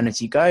think you learn as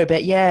you go.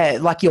 But yeah,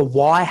 like your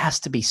why has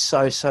to be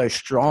so, so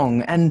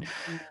strong. And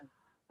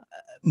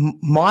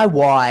my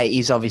why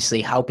is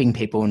obviously helping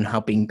people and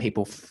helping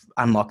people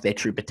unlock their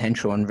true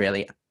potential and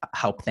really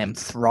help them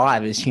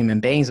thrive as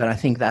human beings. And I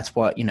think that's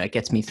what,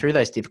 gets me through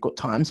those difficult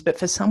times. But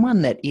for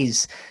someone that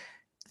is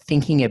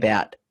thinking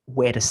about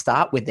where to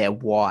start with their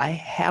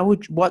why,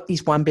 what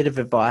is one bit of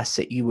advice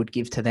that you would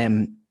give to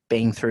them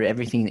being through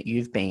everything that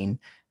you've been?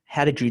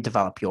 How did you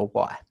develop your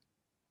why?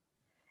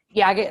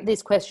 Yeah, I get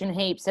this question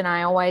heaps, and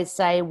I always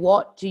say,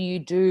 what do you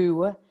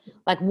do?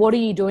 Like, what are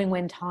you doing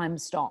when time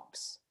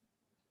stops?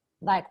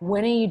 Like,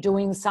 when are you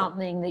doing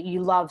something that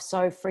you love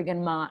so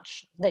friggin'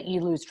 much that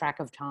you lose track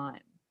of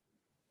time?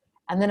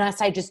 And then I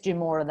say, just do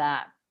more of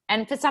that.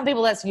 And for some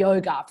people, that's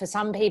yoga. For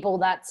some people,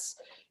 that's,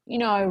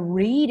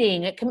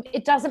 reading.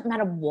 It doesn't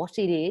matter what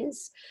it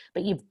is,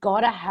 but you've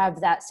got to have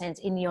that sense.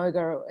 In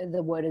yoga,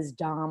 the word is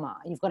dharma.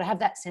 You've got to have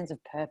that sense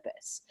of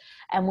purpose.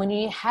 And when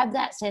you have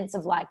that sense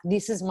of like,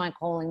 this is my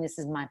calling, this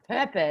is my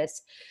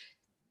purpose,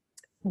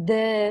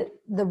 the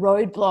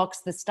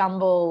roadblocks, the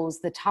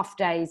stumbles, the tough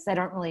days, they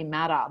don't really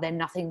matter. They're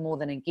nothing more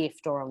than a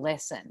gift or a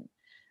lesson.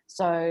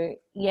 So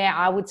yeah,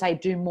 I would say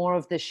do more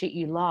of the shit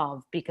you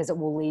love, because it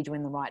will lead you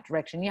in the right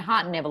direction. Your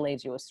heart never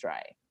leads you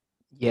astray.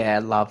 Yeah, I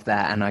love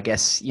that. And I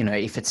guess,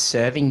 if it's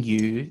serving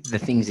you, the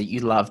things that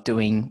you love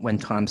doing when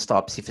time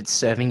stops, if it's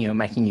serving you and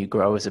making you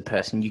grow as a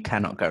person, you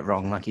cannot go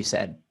wrong, like you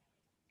said.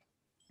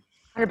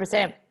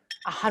 100%.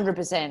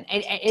 100%.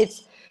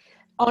 It's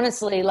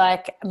honestly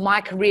like my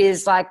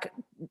career's like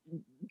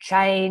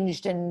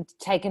changed and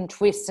taken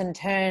twists and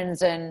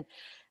turns and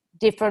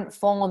different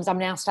forms. I'm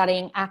now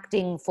studying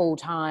acting full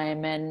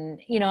time,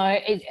 and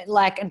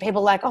and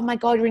people are like, oh my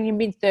God, you're in your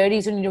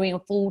mid-30s and you're doing a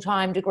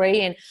full-time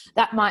degree, and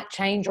that might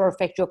change or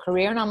affect your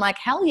career. And I'm like,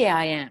 hell yeah,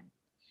 I am,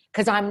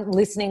 because I'm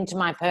listening to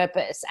my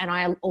purpose, and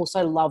I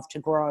also love to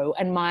grow.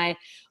 And my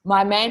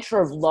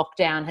mantra of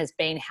lockdown has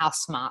been, how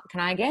smart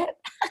can I get?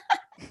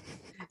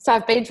 So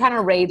I've been trying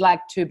to read like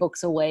 2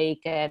 books a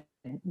week and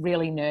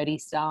really nerdy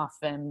stuff,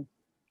 and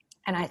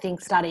I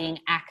think studying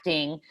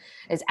acting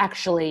is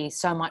actually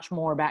so much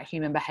more about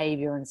human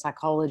behavior and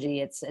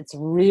psychology. It's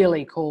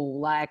really cool.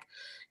 Like,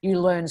 you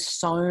learn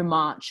so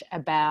much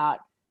about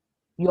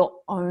your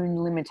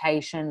own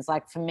limitations.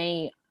 Like for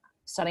me,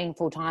 studying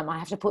full time, I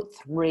have to put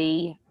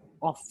 3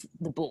 off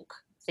the book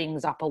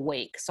things up a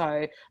week.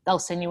 So they'll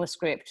send you a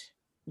script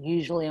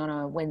usually on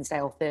a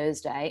Wednesday or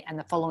Thursday, and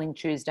the following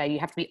Tuesday you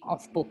have to be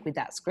off book with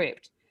that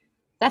script.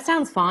 That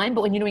sounds fine,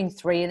 but when you're doing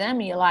 3 of them,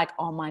 you're like,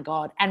 oh my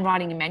God. And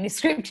writing a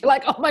manuscript, you're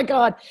like, oh my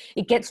God.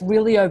 It gets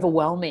really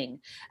overwhelming.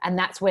 And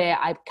that's where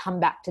I come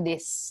back to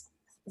this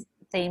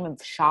theme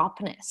of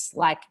sharpness.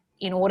 Like,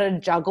 in order to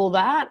juggle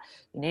that,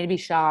 you need to be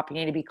sharp, you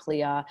need to be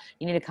clear,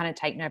 you need to kind of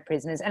take no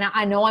prisoners. And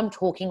I know I'm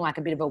talking like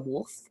a bit of a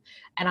wolf,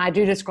 and I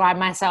do describe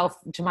myself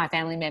to my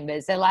family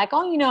members. They're like,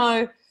 oh, you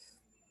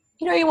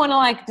want to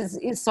like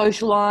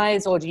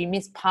socialize, or do you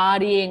miss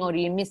partying, or do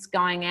you miss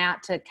going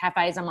out to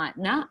cafes? I'm like,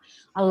 nah,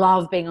 I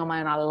love being on my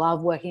own. I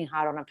love working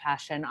hard on a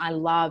passion. I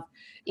love,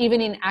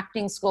 even in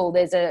acting school,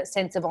 there's a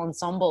sense of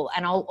ensemble,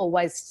 and I'll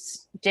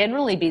always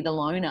generally be the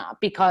loner,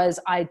 because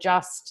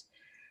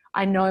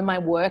I know my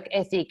work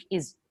ethic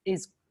is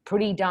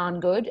pretty darn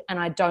good, and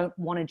I don't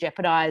want to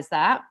jeopardize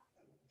that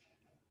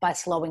by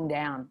slowing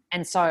down.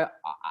 And so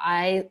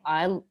I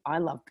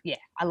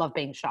love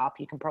being sharp.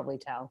 You can probably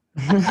tell.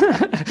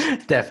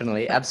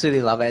 Definitely.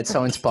 Absolutely love it. It's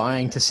so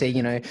inspiring to see,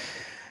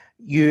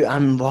 you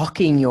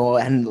unlocking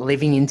and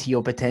living into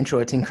your potential.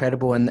 It's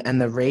incredible. And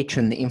the reach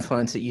and the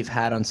influence that you've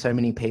had on so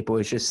many people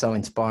is just so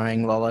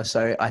inspiring, Lola.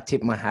 So I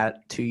tip my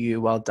hat to you.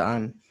 Well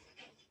done.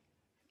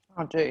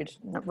 Oh, dude,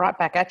 right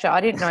back at you.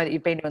 I didn't know that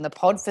you've been doing the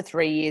pod for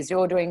 3 years.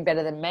 You're doing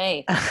better than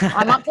me.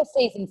 I'm up to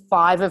season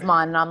 5 of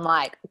mine, and I'm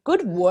like,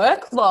 good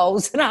work,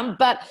 lols.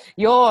 But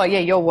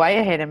you're way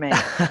ahead of me.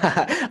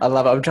 I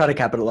love it. I'm trying to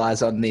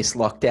capitalize on this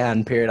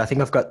lockdown period. I think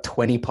I've got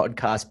 20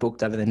 podcasts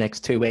booked over the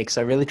next 2 weeks.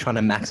 So really trying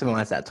to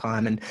maximize that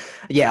time. And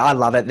yeah, I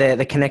love it.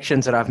 The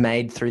connections that I've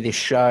made through this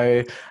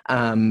show,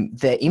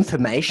 the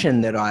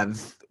information that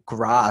I've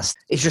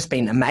grasped, it's just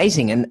been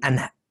amazing.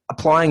 And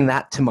applying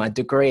that to my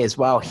degree as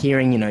well,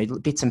 hearing,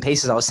 bits and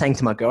pieces. I was saying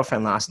to my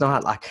girlfriend last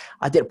night, like,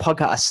 I did a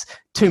podcast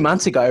 2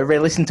 months ago,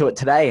 re-listened to it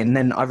today, and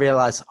then I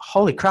realized,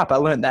 holy crap, I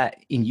learned that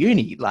in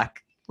uni,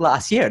 like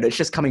last year, and it's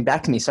just coming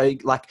back to me. So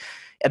like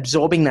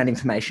absorbing that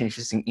information is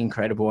just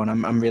incredible. And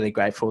I'm really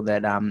grateful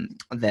that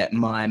that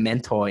my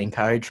mentor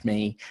encouraged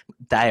me.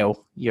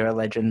 Dale, you're a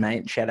legend,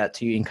 mate. Shout out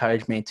to you.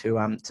 Encouraged me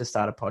to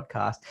start a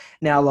podcast.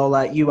 Now,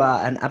 Lola, you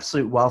are an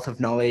absolute wealth of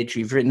knowledge.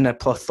 You've written a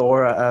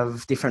plethora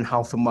of different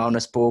health and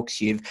wellness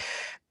books. You've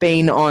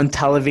been on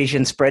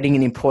television spreading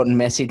an important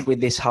message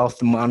with this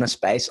health and wellness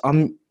space.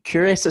 I'm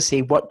curious to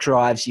see what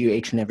drives you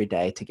each and every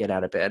day to get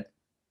out of bed.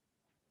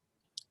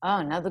 Oh,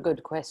 another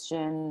good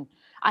question.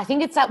 I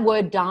think it's that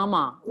word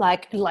dharma,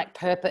 like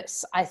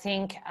purpose. I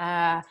think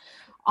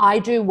I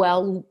do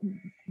well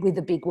with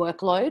a big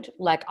workload.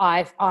 Like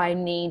I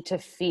need to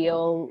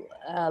feel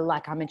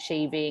like I'm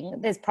achieving.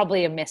 There's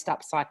probably a messed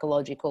up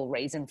psychological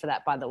reason for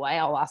that, by the way.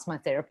 I'll ask my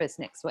therapist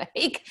next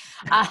week.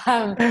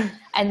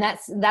 And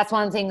that's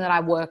one thing that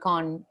I work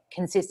on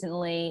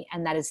consistently,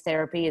 and that is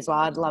therapy as well.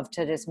 I'd love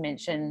to just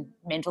mention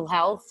mental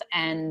health,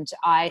 and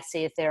I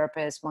see a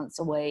therapist once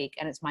a week,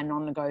 and it's my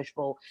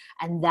non-negotiable,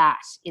 and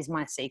that is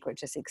my secret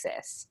to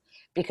success.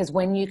 Because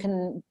when you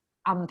can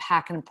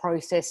unpack and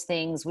process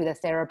things with a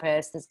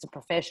therapist that's a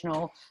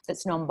professional,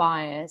 that's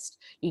non-biased,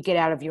 you get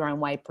out of your own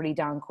way pretty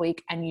darn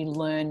quick, and you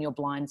learn your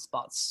blind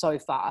spots so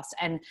fast.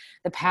 And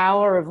the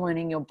power of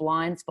learning your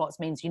blind spots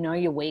means you know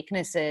your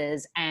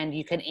weaknesses, and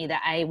you can either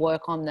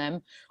work on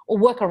them or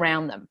work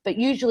around them, but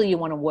usually you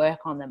want to work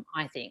on them,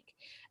 I think.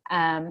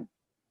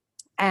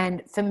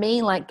 And for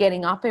me, like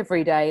getting up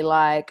every day,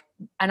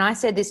 and I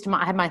said this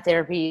I had my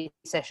therapy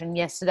session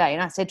yesterday,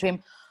 and I said to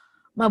him,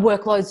 my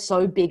workload's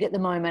so big at the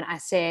moment. I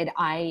said,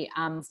 I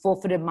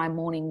forfeited my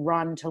morning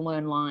run to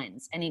learn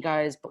lines. And he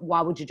goes, but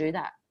why would you do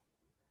that?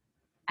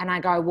 And I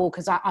go, well,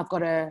 because I've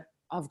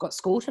got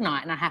school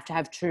tonight, and I have to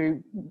have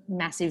 2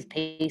 massive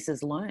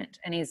pieces learnt.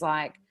 And he's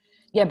like,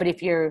 yeah, but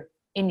if you're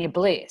in your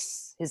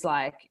bliss, he's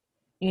like,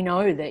 you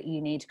know that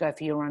you need to go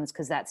for your runs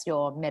because that's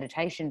your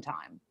meditation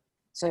time.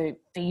 So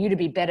for you to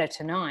be better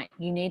tonight,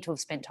 you need to have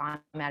spent time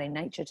out in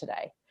nature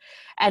today.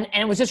 And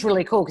it was just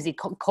really cool because he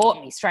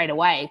caught me straight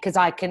away, because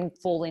I can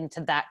fall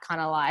into that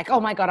kind of like, oh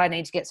my God, I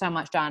need to get so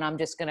much done. I'm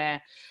just going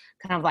to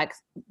kind of like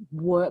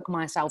work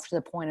myself to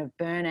the point of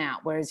burnout.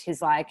 Whereas he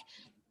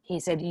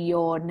said,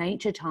 your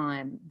nature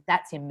time,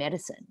 that's your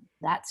medicine.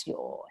 That's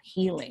your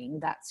healing.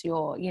 That's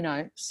your,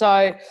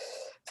 So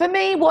for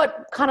me,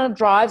 what kind of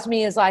drives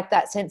me is like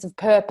that sense of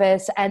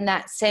purpose and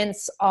that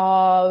sense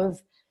of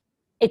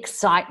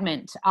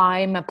excitement.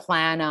 I'm a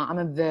planner. I'm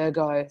a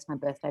Virgo. It's my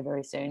birthday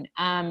very soon.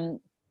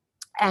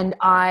 And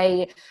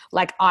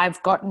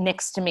I've got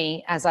next to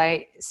me as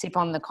I sip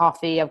on the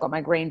coffee, I've got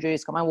my green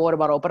juice, got my water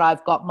bottle, but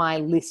I've got my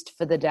list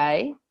for the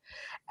day,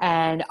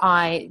 and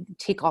I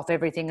tick off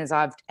everything as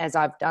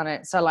I've done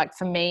it. So like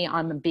for me,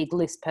 I'm a big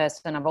list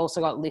person. I've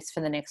also got lists for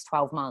the next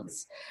 12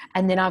 months.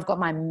 And then I've got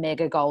my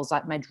mega goals,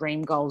 like my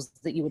dream goals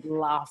that you would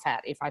laugh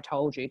at if I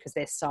told you, because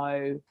they're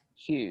so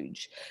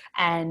huge.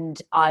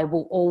 And I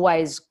will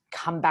always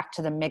come back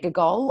to the mega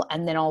goal,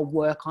 and then I'll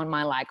work on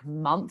my like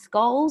month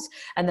goals,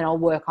 and then I'll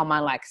work on my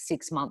like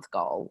 6-month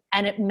goal.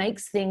 And it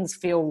makes things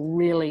feel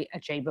really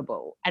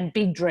achievable, and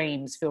big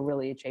dreams feel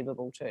really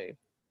achievable too.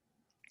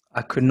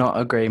 I could not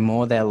agree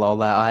more there,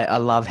 Lola. I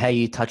love how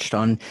you touched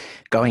on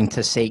going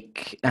to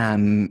seek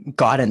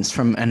guidance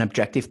from an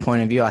objective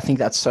point of view. I think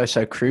that's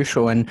so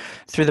crucial. And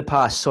through the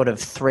past sort of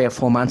 3 or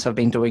 4 months, I've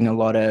been doing a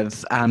lot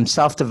of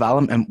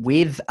self-development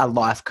with a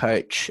life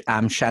coach,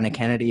 Shanna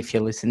Kennedy. If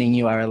you're listening,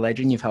 you are a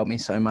legend. You've helped me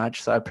so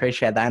much. So I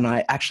appreciate that. And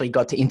I actually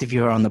got to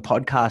interview her on the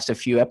podcast a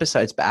few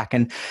episodes back.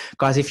 And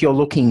guys, if you're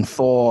looking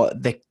for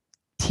the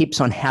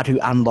tips on how to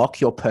unlock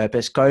your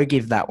purpose, go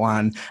give that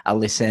one a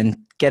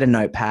listen. Get a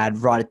notepad,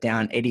 write it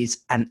down. It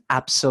is an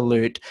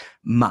absolute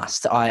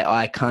must.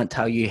 I can't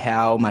tell you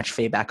how much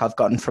feedback I've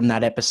gotten from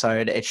that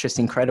episode. It's just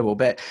incredible.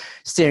 But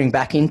steering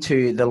back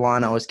into the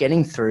line I was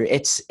getting through,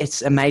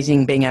 it's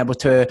amazing being able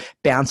to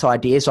bounce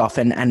ideas off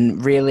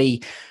and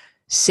really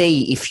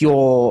see if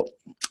your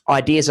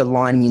ideas are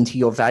lining into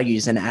your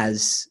values and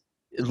as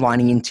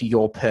lining into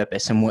your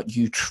purpose and what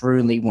you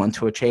truly want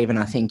to achieve. And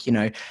I think,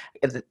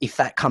 if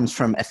that comes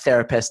from a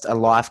therapist, a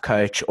life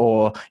coach,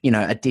 or,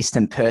 a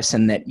distant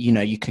person that,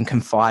 you can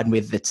confide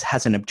with that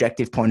has an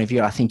objective point of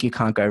view, I think you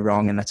can't go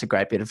wrong. And that's a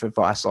great bit of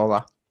advice,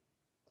 Lola.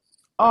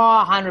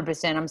 Oh,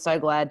 100%. I'm so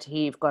glad to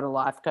hear you've got a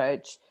life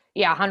coach.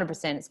 Yeah,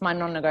 100%. It's my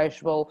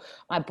non-negotiable.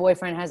 My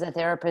boyfriend has a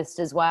therapist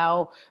as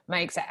well.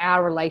 Makes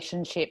our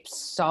relationship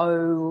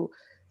so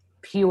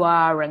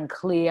pure and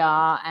clear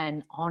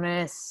and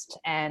honest.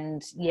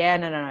 And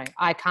no.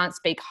 I can't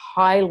speak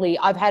highly.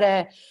 I've had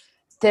a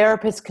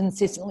therapist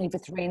consistently for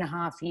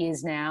 3.5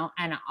 years now,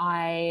 and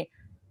I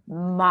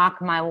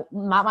mark my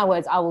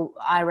words.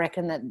 I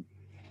reckon that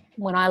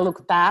when I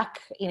look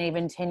back in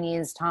even 10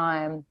 years'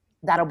 time,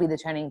 that'll be the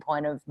turning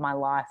point of my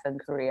life and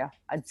career,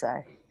 I'd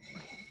say.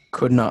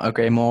 Could not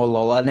agree more,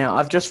 Lola. Now,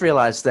 I've just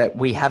realised that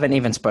we haven't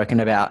even spoken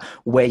about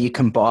where you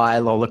can buy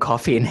Lola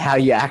coffee and how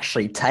you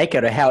actually take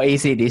it or how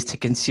easy it is to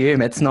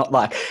consume. It's not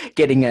like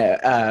getting a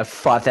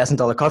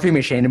 $5,000 coffee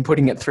machine and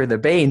putting it through the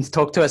beans.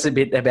 Talk to us a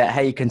bit about how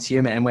you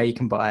consume it and where you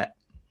can buy it.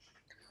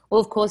 Well,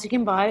 of course, you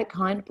can buy it at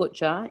Kind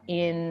Butcher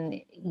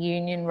in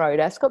Union Road,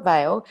 Ascot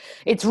Vale.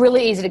 It's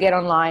really easy to get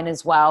online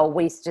as well.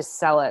 We just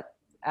sell it,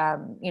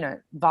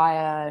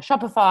 via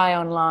Shopify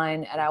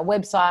online at our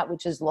website,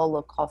 which is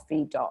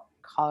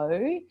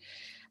lolacoffee.co.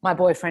 My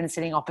boyfriend's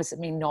sitting opposite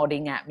me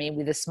nodding at me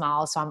with a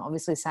smile, so I'm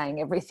obviously saying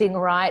everything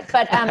right.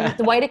 But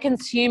the way to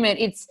consume it,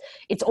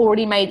 it's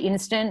already made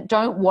instant.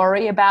 Don't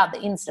worry about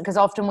the instant, because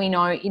often we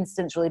know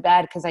instant's really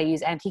bad because they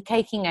use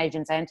anti-caking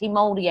agents,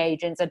 anti-moldy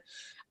agents,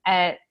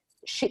 and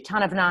shit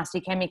ton of nasty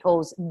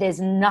chemicals.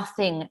 There's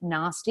nothing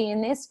nasty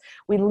in this.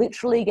 We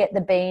literally get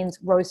the beans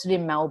roasted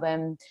in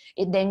Melbourne.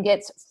 It then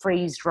gets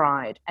freeze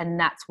dried, and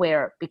that's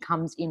where it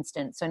becomes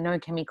instant. So no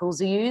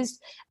chemicals are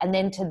used. And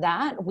then to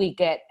that, we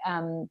get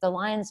the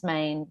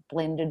Lionsmane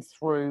blended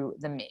through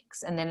the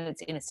mix. And then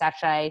it's in a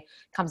sachet,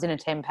 comes in a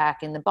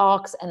 10-pack in the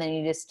box, and then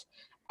you just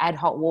add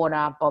hot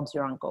water, Bob's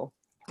your uncle.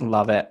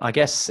 Love it. I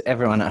guess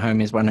everyone at home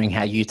is wondering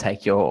how you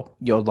take your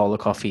Lola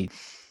coffee.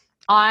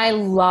 I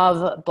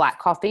love black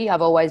coffee.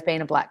 I've always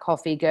been a black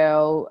coffee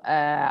girl.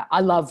 I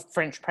love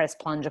French press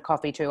plunger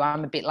coffee too.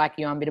 I'm a bit like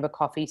you. I'm a bit of a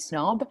coffee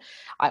snob.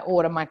 I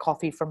order my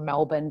coffee from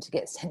Melbourne to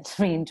get sent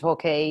to me in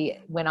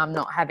Torquay when I'm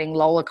not having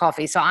Lola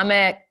coffee. So I'm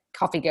a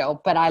coffee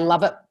girl, but I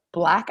love it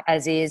black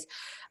as is.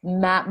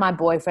 Matt, my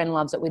boyfriend,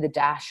 loves it with a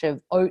dash of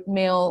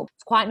oatmeal.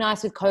 It's quite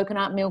nice with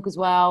coconut milk as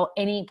well.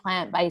 Any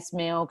plant-based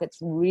milk, it's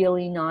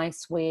really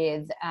nice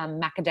with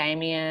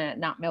macadamia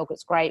nut milk.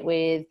 It's great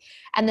with.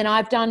 And then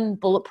I've done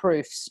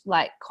bulletproof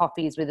like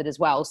coffees with it as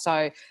well.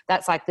 So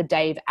that's like the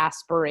Dave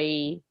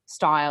Asprey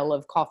style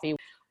of coffee.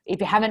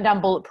 If you haven't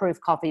done bulletproof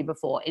coffee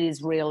before, it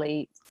is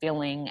really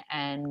filling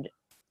and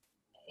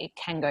it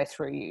can go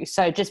through you.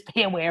 So just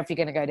be aware if you're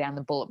going to go down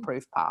the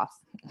bulletproof path.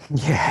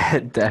 Yeah,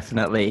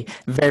 definitely.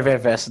 Very, very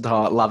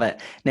versatile. Love it.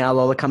 Now,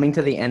 Lola, coming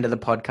to the end of the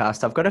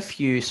podcast, I've got a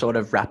few sort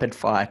of rapid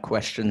fire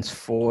questions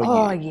for you.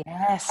 Oh,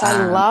 yes.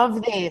 I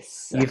love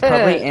this. You've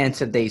probably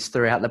answered these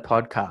throughout the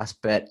podcast,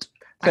 but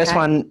first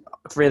one,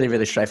 really,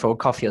 really straightforward.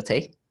 Coffee or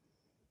tea?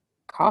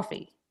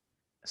 Coffee.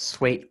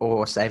 Sweet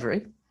or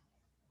savoury?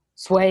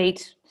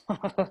 Sweet.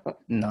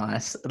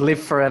 Nice.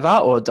 Live forever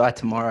or die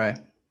tomorrow?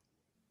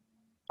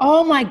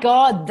 Oh my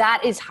God,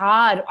 that is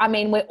hard. I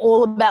mean, we're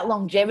all about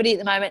longevity at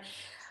the moment.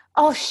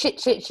 Oh,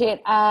 shit.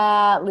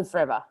 Live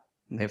forever.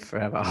 Live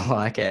forever. I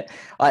like it.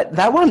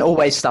 That one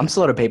always stumps a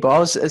lot of people. I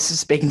was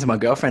speaking to my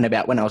girlfriend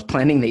about when I was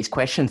planning these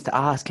questions to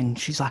ask, and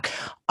she's like,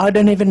 I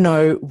don't even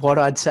know what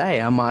I'd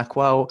say. I'm like,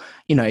 well,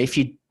 if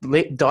you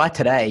die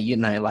today,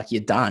 like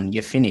you're done,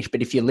 you're finished.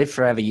 But if you live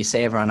forever, you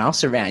see everyone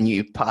else around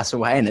you pass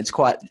away, and it's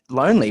quite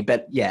lonely.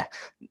 But yeah,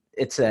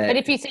 But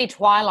if you see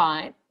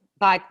Twilight,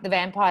 like the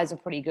vampires are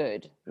pretty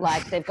good.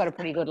 Like they've got a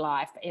pretty good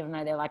life, even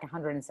though they're like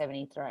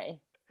 173.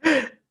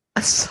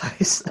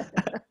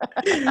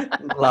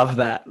 Love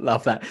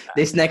that.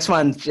 This next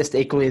one's just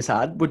equally as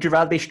hard. Would you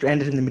rather be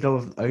stranded in the middle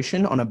of the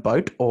ocean on a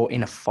boat or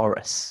in a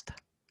forest?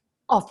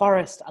 Oh,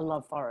 forest. I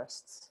love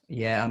forests.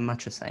 Yeah, I'm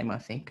much the same, I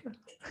think.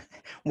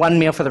 One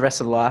meal for the rest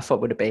of life, what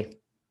would it be?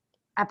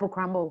 Apple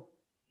crumble.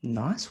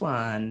 Nice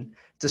one.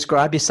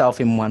 Describe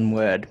yourself in one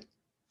word.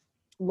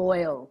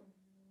 Loyal.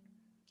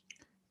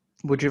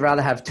 Would you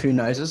rather have two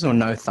noses or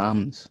no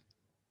thumbs?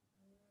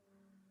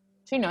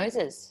 Two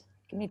noses.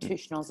 Give me two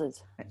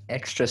schnozzes.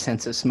 Extra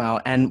sense of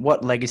smell. And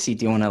what legacy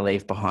do you want to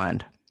leave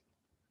behind?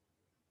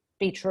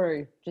 Be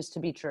true. Just to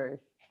be true.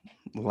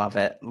 Love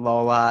it.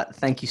 Lola,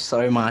 thank you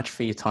so much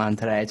for your time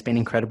today. It's been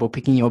incredible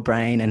picking your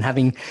brain and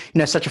having,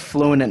 such a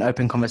fluent and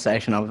open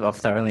conversation. I've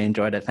thoroughly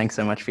enjoyed it. Thanks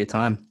so much for your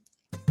time.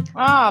 Oh,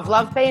 I've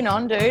loved being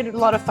on, dude. A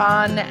lot of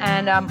fun.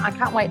 And I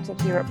can't wait to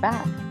hear it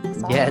back.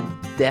 So. Yeah,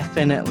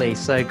 definitely.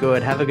 So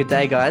good. Have a good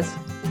day, guys.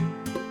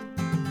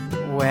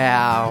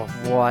 Wow,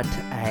 what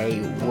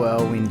a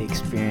whirlwind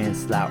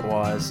experience that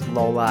was.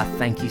 Lola,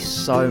 thank you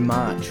so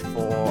much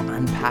for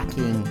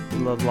unpacking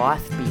the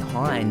life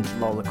behind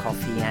Lola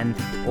Coffee and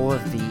all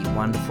of the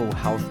wonderful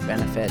health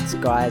benefits.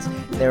 Guys,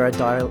 there are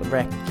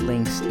direct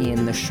links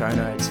in the show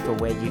notes for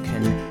where you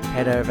can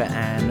head over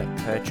and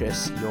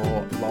purchase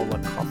your Lola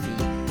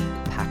Coffee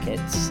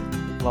packets.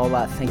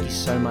 Lola, thank you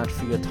so much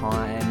for your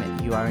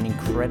time. You are an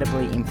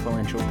incredibly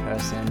influential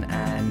person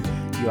and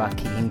you are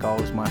kicking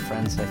goals, my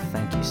friend, so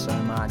thank you so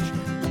much.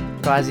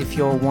 Guys, if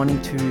you're wanting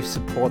to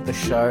support the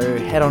show,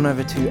 head on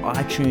over to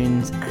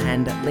iTunes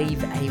and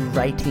leave a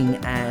rating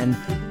and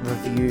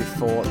review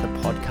for the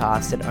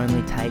podcast. It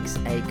only takes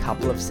a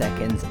couple of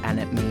seconds and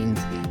it means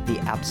the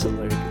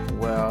absolute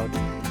world.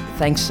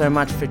 Thanks so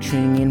much for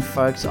tuning in,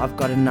 folks. I've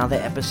got another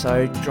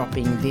episode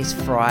dropping this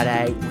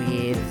Friday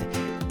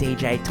with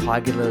DJ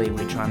Tiger Lily,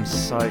 which I'm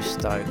so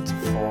stoked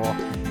for.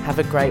 Have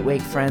a great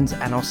week, friends,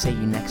 and I'll see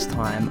you next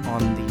time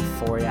on the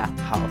Euphoria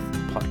Health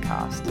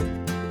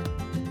Podcast.